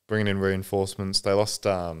well. Bringing in reinforcements. They lost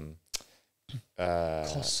Kosunu.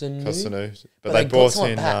 But they brought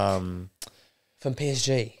in from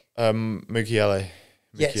PSG. Mukiele.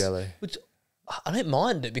 Yes. Which I don't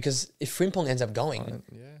mind it because if Frimpong ends up going,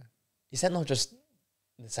 is that not just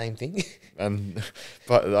the same thing?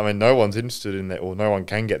 But I mean, no one's interested in that, or no one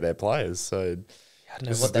can get their players. So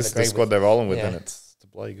this is the squad they're rolling with, and it's a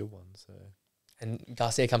bloody good one. So and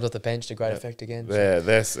Garcia comes off the bench to great effect again.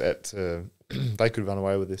 They're set. They could run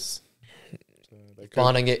away with this. If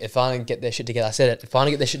Bayern get their shit together, I said it. If Bayern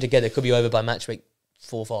get their shit together, it could be over by match week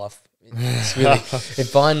 4 or 5. It's really,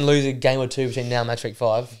 if Bayern lose a game or two between now and match week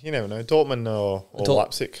 5, you never know. Dortmund or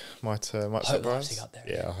Leipzig might surprise. Leipzig up there.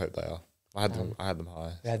 Yeah, I hope they are. I had them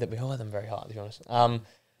high. We all had them very high, to be honest.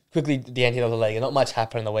 Quickly, the end here of the league. Not much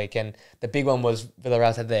happened on the weekend. The big one was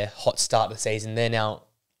Villarreal had their hot start of the season. They're now,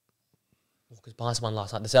 because Bayern won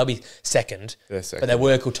last night, so they'll be second. They're second. But they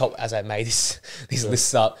were cool top as I made these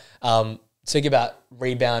lists up. Speaking about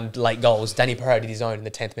rebound late goals, Danny Pereira did his own in the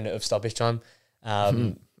 10th minute of stoppage time.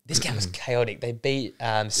 This game was chaotic. They beat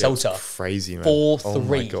Celta. Crazy, man. 4-3. Oh,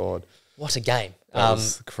 my God. What a game. That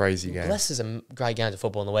was a crazy game. This is a great game of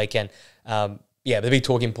football on the weekend. But the big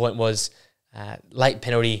talking point was late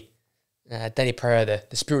penalty. Danny Pereira,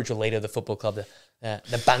 the spiritual leader of the football club,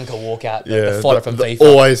 the banker walkout, the fighter from FIFA.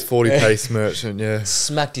 Always 40 pace merchant,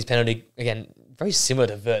 Smacked his penalty. Again, very similar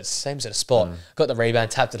to Wirtz, same sort of spot. Got the rebound,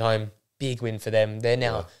 tapped it home. Big win for them. They're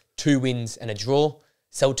now 2 wins and a draw.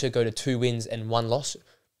 Celta go to 2 wins and 1 loss.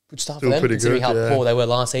 Good start for them, considering how poor they were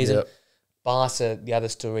last season. Yep. Barca, the other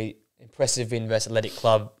story, impressive win versus Athletic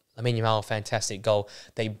Club. Lamine Yamal, fantastic goal.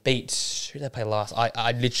 They beat, who did they play last?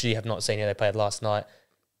 I literally have not seen who they played last night.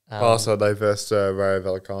 Barca, they versed Rayo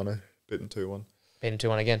Vallecano, beaten 2-1. Beaten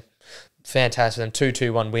 2-1 again. Fantastic for them.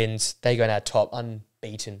 2-2-1 wins. They go now top,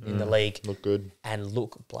 unbeaten in the league. Look good. And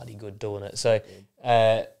look bloody good doing it. So,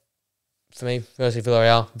 for me, firstly,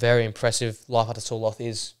 Villarreal, very impressive. Life after Soloth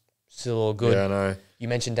is still all good. Yeah, I know. You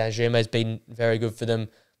mentioned Danjuma's been very good for them.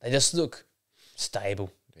 They just look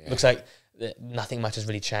stable. Yeah. Looks like nothing much has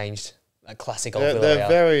really changed. A classic old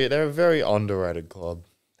They're a very underrated club.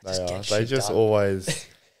 They are. They just done.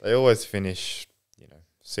 always finish,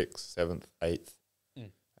 6th, 7th, 8th,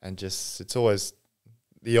 and just it's always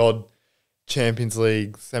the odd Champions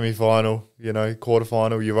League semi-final,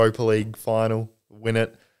 quarter-final, Europa League final, win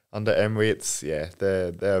it under Emery.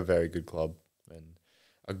 They're a very good club and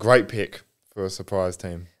a great pick for a surprise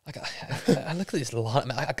team. Like I look at this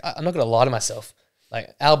line. I'm not going to lie to myself.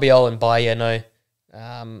 Like Albiol and Bayer, I know.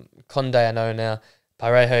 Conde, I know now.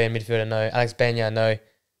 Parejo in midfield, I know. Alex Benya, I know.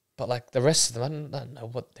 But like the rest of them, I don't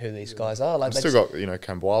know who these guys are. Like They've still got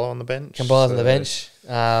Cambuala on the bench. Cambuala's on the bench.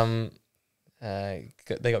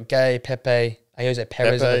 They got Gay, Pepe, Jose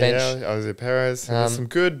Perez on the bench. Yeah, Jose Perez. There's some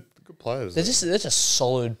good players. They're just a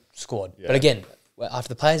solid squad. Yeah. But again, after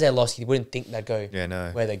the players they lost, you wouldn't think they'd go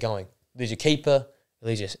where they're going. Lose your keeper,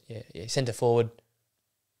 lose your centre forward.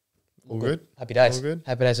 All good. Happy days. All good.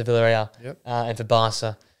 Happy days for Villarreal. Yep. And for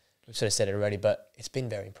Barca, we've sort of said it already, but it's been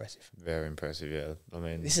very impressive. Very impressive, yeah. I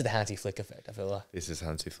mean, This is the Hansi Flick effect, I feel like. this is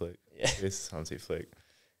Hansi Flick. Yeah. This is Hansi Flick.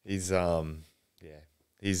 He's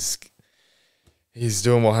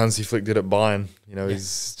doing what Hansi Flick did at Bayern.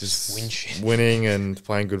 He's just Win shit. winning and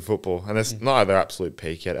playing good football. And it's not at their absolute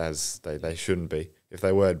peak yet, as they shouldn't be. If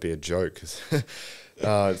they were, it'd be a joke. 'Cause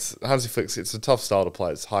it's Hansi Flick's. It's a tough style to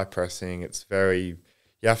play. It's high pressing. It's very.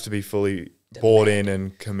 You have to be fully bought in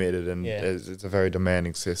and committed, and it's a very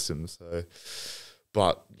demanding system. So,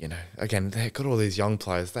 but again, they've got all these young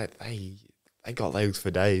players. They got legs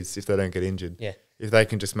for days if they don't get injured. Yeah, if they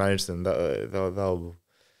can just manage them, they'll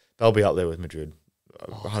be up there with Madrid,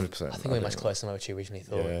 100%. I think we're much closer than what you originally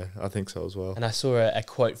thought. Yeah, I think so as well. And I saw a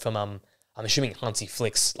quote from I'm assuming Hansi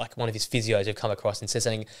Flick's, like one of his physios have come across and said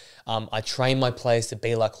something. I train my players to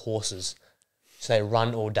be like horses. So they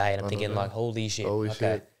run all day, and I'm thinking like, holy shit.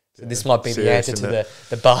 Shit. So this might be the answer to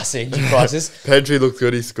the Barca injury crisis. Pedri looked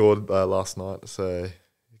good. He scored last night, so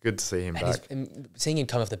good to see him back. Seeing him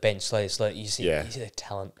come off the bench slowly, you see the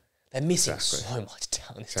talent. They're missing so much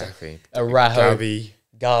talent. Exactly. Gavi.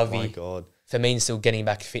 My God. Firmino's still getting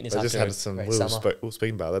back to fitness. They just had some. We were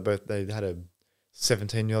speaking about that. They had a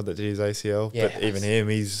 17-year-old that did his ACL, but even him,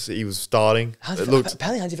 he was starting.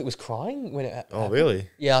 Apparently, Hansi Flick was crying when it happened. Oh, really?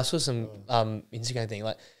 Yeah, I saw some Instagram thing.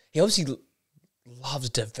 Like he obviously loves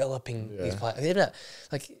developing these players.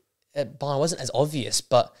 Like at Bayern, it wasn't as obvious,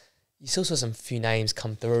 but you still saw some few names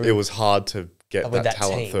come through. It was hard to get that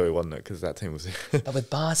talent team through, wasn't it? Because that team was. But with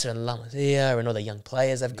Barca and La Masia and all the young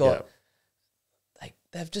players they've got,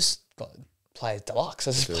 they've just got players deluxe.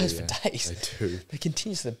 They've just players for days. They do. They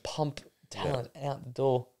continuously pump talent out the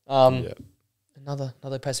door. Another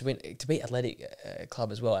impressive win to beat Athletic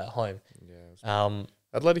Club as well at home. Yeah.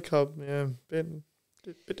 Athletic Club,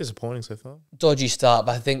 bit disappointing so far. Dodgy start,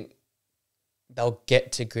 but I think they'll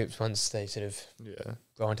get to grips once they sort of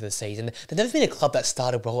grow into the season. They've never been a club that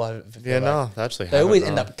started well. They actually they always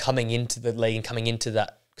end up coming into the league and coming into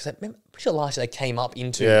that. Because I'm pretty sure last year they came up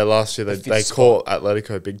into. Yeah, last year they caught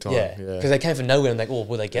Atletico big time. Yeah, because they came from nowhere and like, will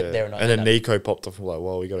they get there or not? And then Nico popped off and like,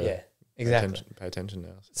 well, we got to pay attention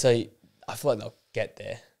now. So I feel like they'll get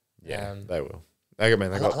there. Yeah, they will. I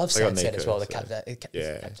love Sancet as well. The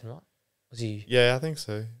captain, right? Was he? Yeah, I think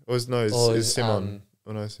so. Is Simon?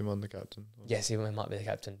 Simon the captain. Yes, he might be the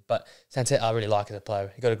captain. But Sancet, I really like as a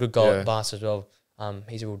player. He got a good goal at Barca as well.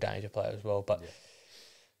 He's a real danger player as well. But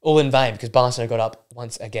all in vain because Barca got up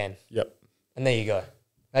once again. Yep. And there you go.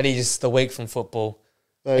 That is just the week from football.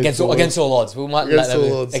 Against all odds. We might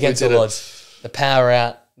against all odds. The power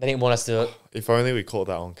out. They didn't want us to do it. If only we caught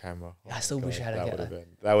that on camera. I still wish I had that.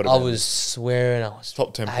 That would have been. I was swearing. I was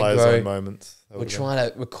top 10 players own moments. We're trying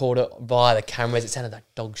to record it via the cameras. It sounded like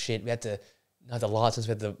dog shit. We had to the lights. We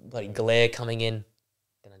had the bloody glare coming in.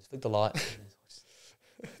 Then I just flicked the light.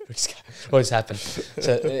 What just happened?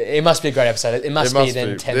 So it must be a great episode. It must be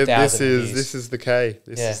 10,000 views. This is the K.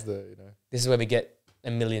 This is where we get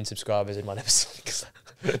 1 million subscribers in one episode.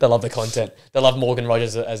 They love the content. They love Morgan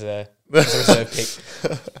Rogers as a reserve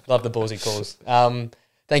pick. Love the ballsy calls.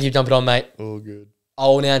 Thank you for jumping on, mate. All good.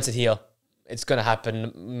 I'll announce it here. It's going to happen,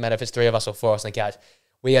 no matter if it's 3 of us or 4 of us on the couch.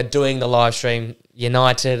 We are doing the live stream.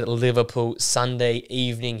 United, Liverpool, Sunday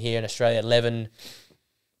evening here in Australia, 11.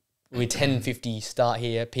 We're 10:50 start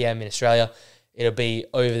here, PM in Australia. It'll be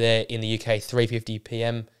over there in the UK, 3:50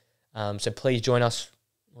 PM. So please join us,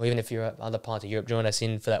 or even if you're at other parts of Europe, join us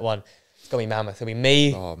in for that one. It's going to be mammoth. It'll be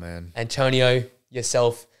me, Antonio,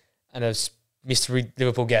 yourself, and a mystery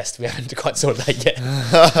Liverpool guest. We haven't quite sorted that yet.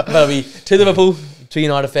 That'll be 2 Liverpool, 2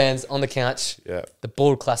 United fans on the couch. Yeah. The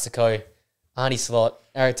Board Classico. Arnie Slot,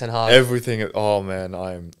 Eric Ten Hag. Everything. Oh man,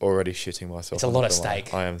 I'm already shitting myself. It's a lot at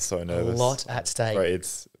stake. I am so nervous. A lot at stake. Right,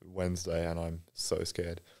 it's Wednesday and I'm so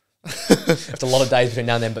scared. It's a lot of days between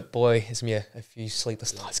now and then, but boy, there's me a few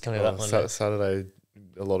sleepless nights coming up. Saturday,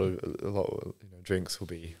 a lot of drinks will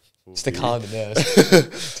be just to calm the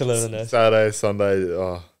nerves. To learn the nerves. Saturday, Sunday.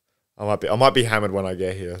 Oh, I might be hammered when I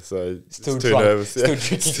get here, so still too nervous. Still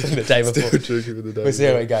drinking from the day before. Still drinking from the day. We'll see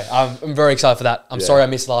how we go. I'm very excited for that. I'm sorry I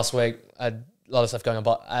missed last week. I had a lot of stuff going on,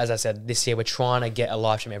 but as I said, this year we're trying to get a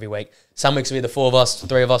live stream every week. Some weeks will be the 4 of us,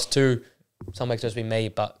 3 of us, 2. Some weeks it'll just be me,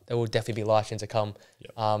 but there will definitely be live streams to come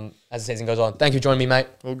as the season goes on. Thank you for joining me, mate.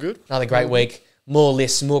 All good. Another great week. More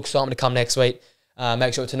lists, more excitement to come next week.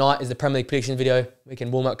 Make sure tonight is the Premier League prediction video.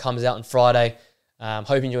 Weekend warm-up comes out on Friday. Hope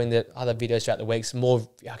you're enjoying the other videos throughout the weeks. More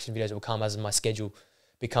reaction videos will come as my schedule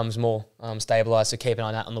becomes more stabilised, so keep an eye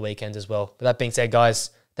on that on the weekends as well. But that being said,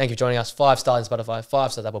 guys, thank you for joining us. 5 stars on Spotify,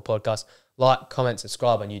 5 stars Apple Podcasts. Like, comment,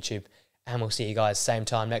 subscribe on YouTube, and we'll see you guys same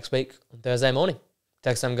time next week on Thursday morning.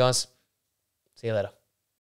 Take some, guys. See you later.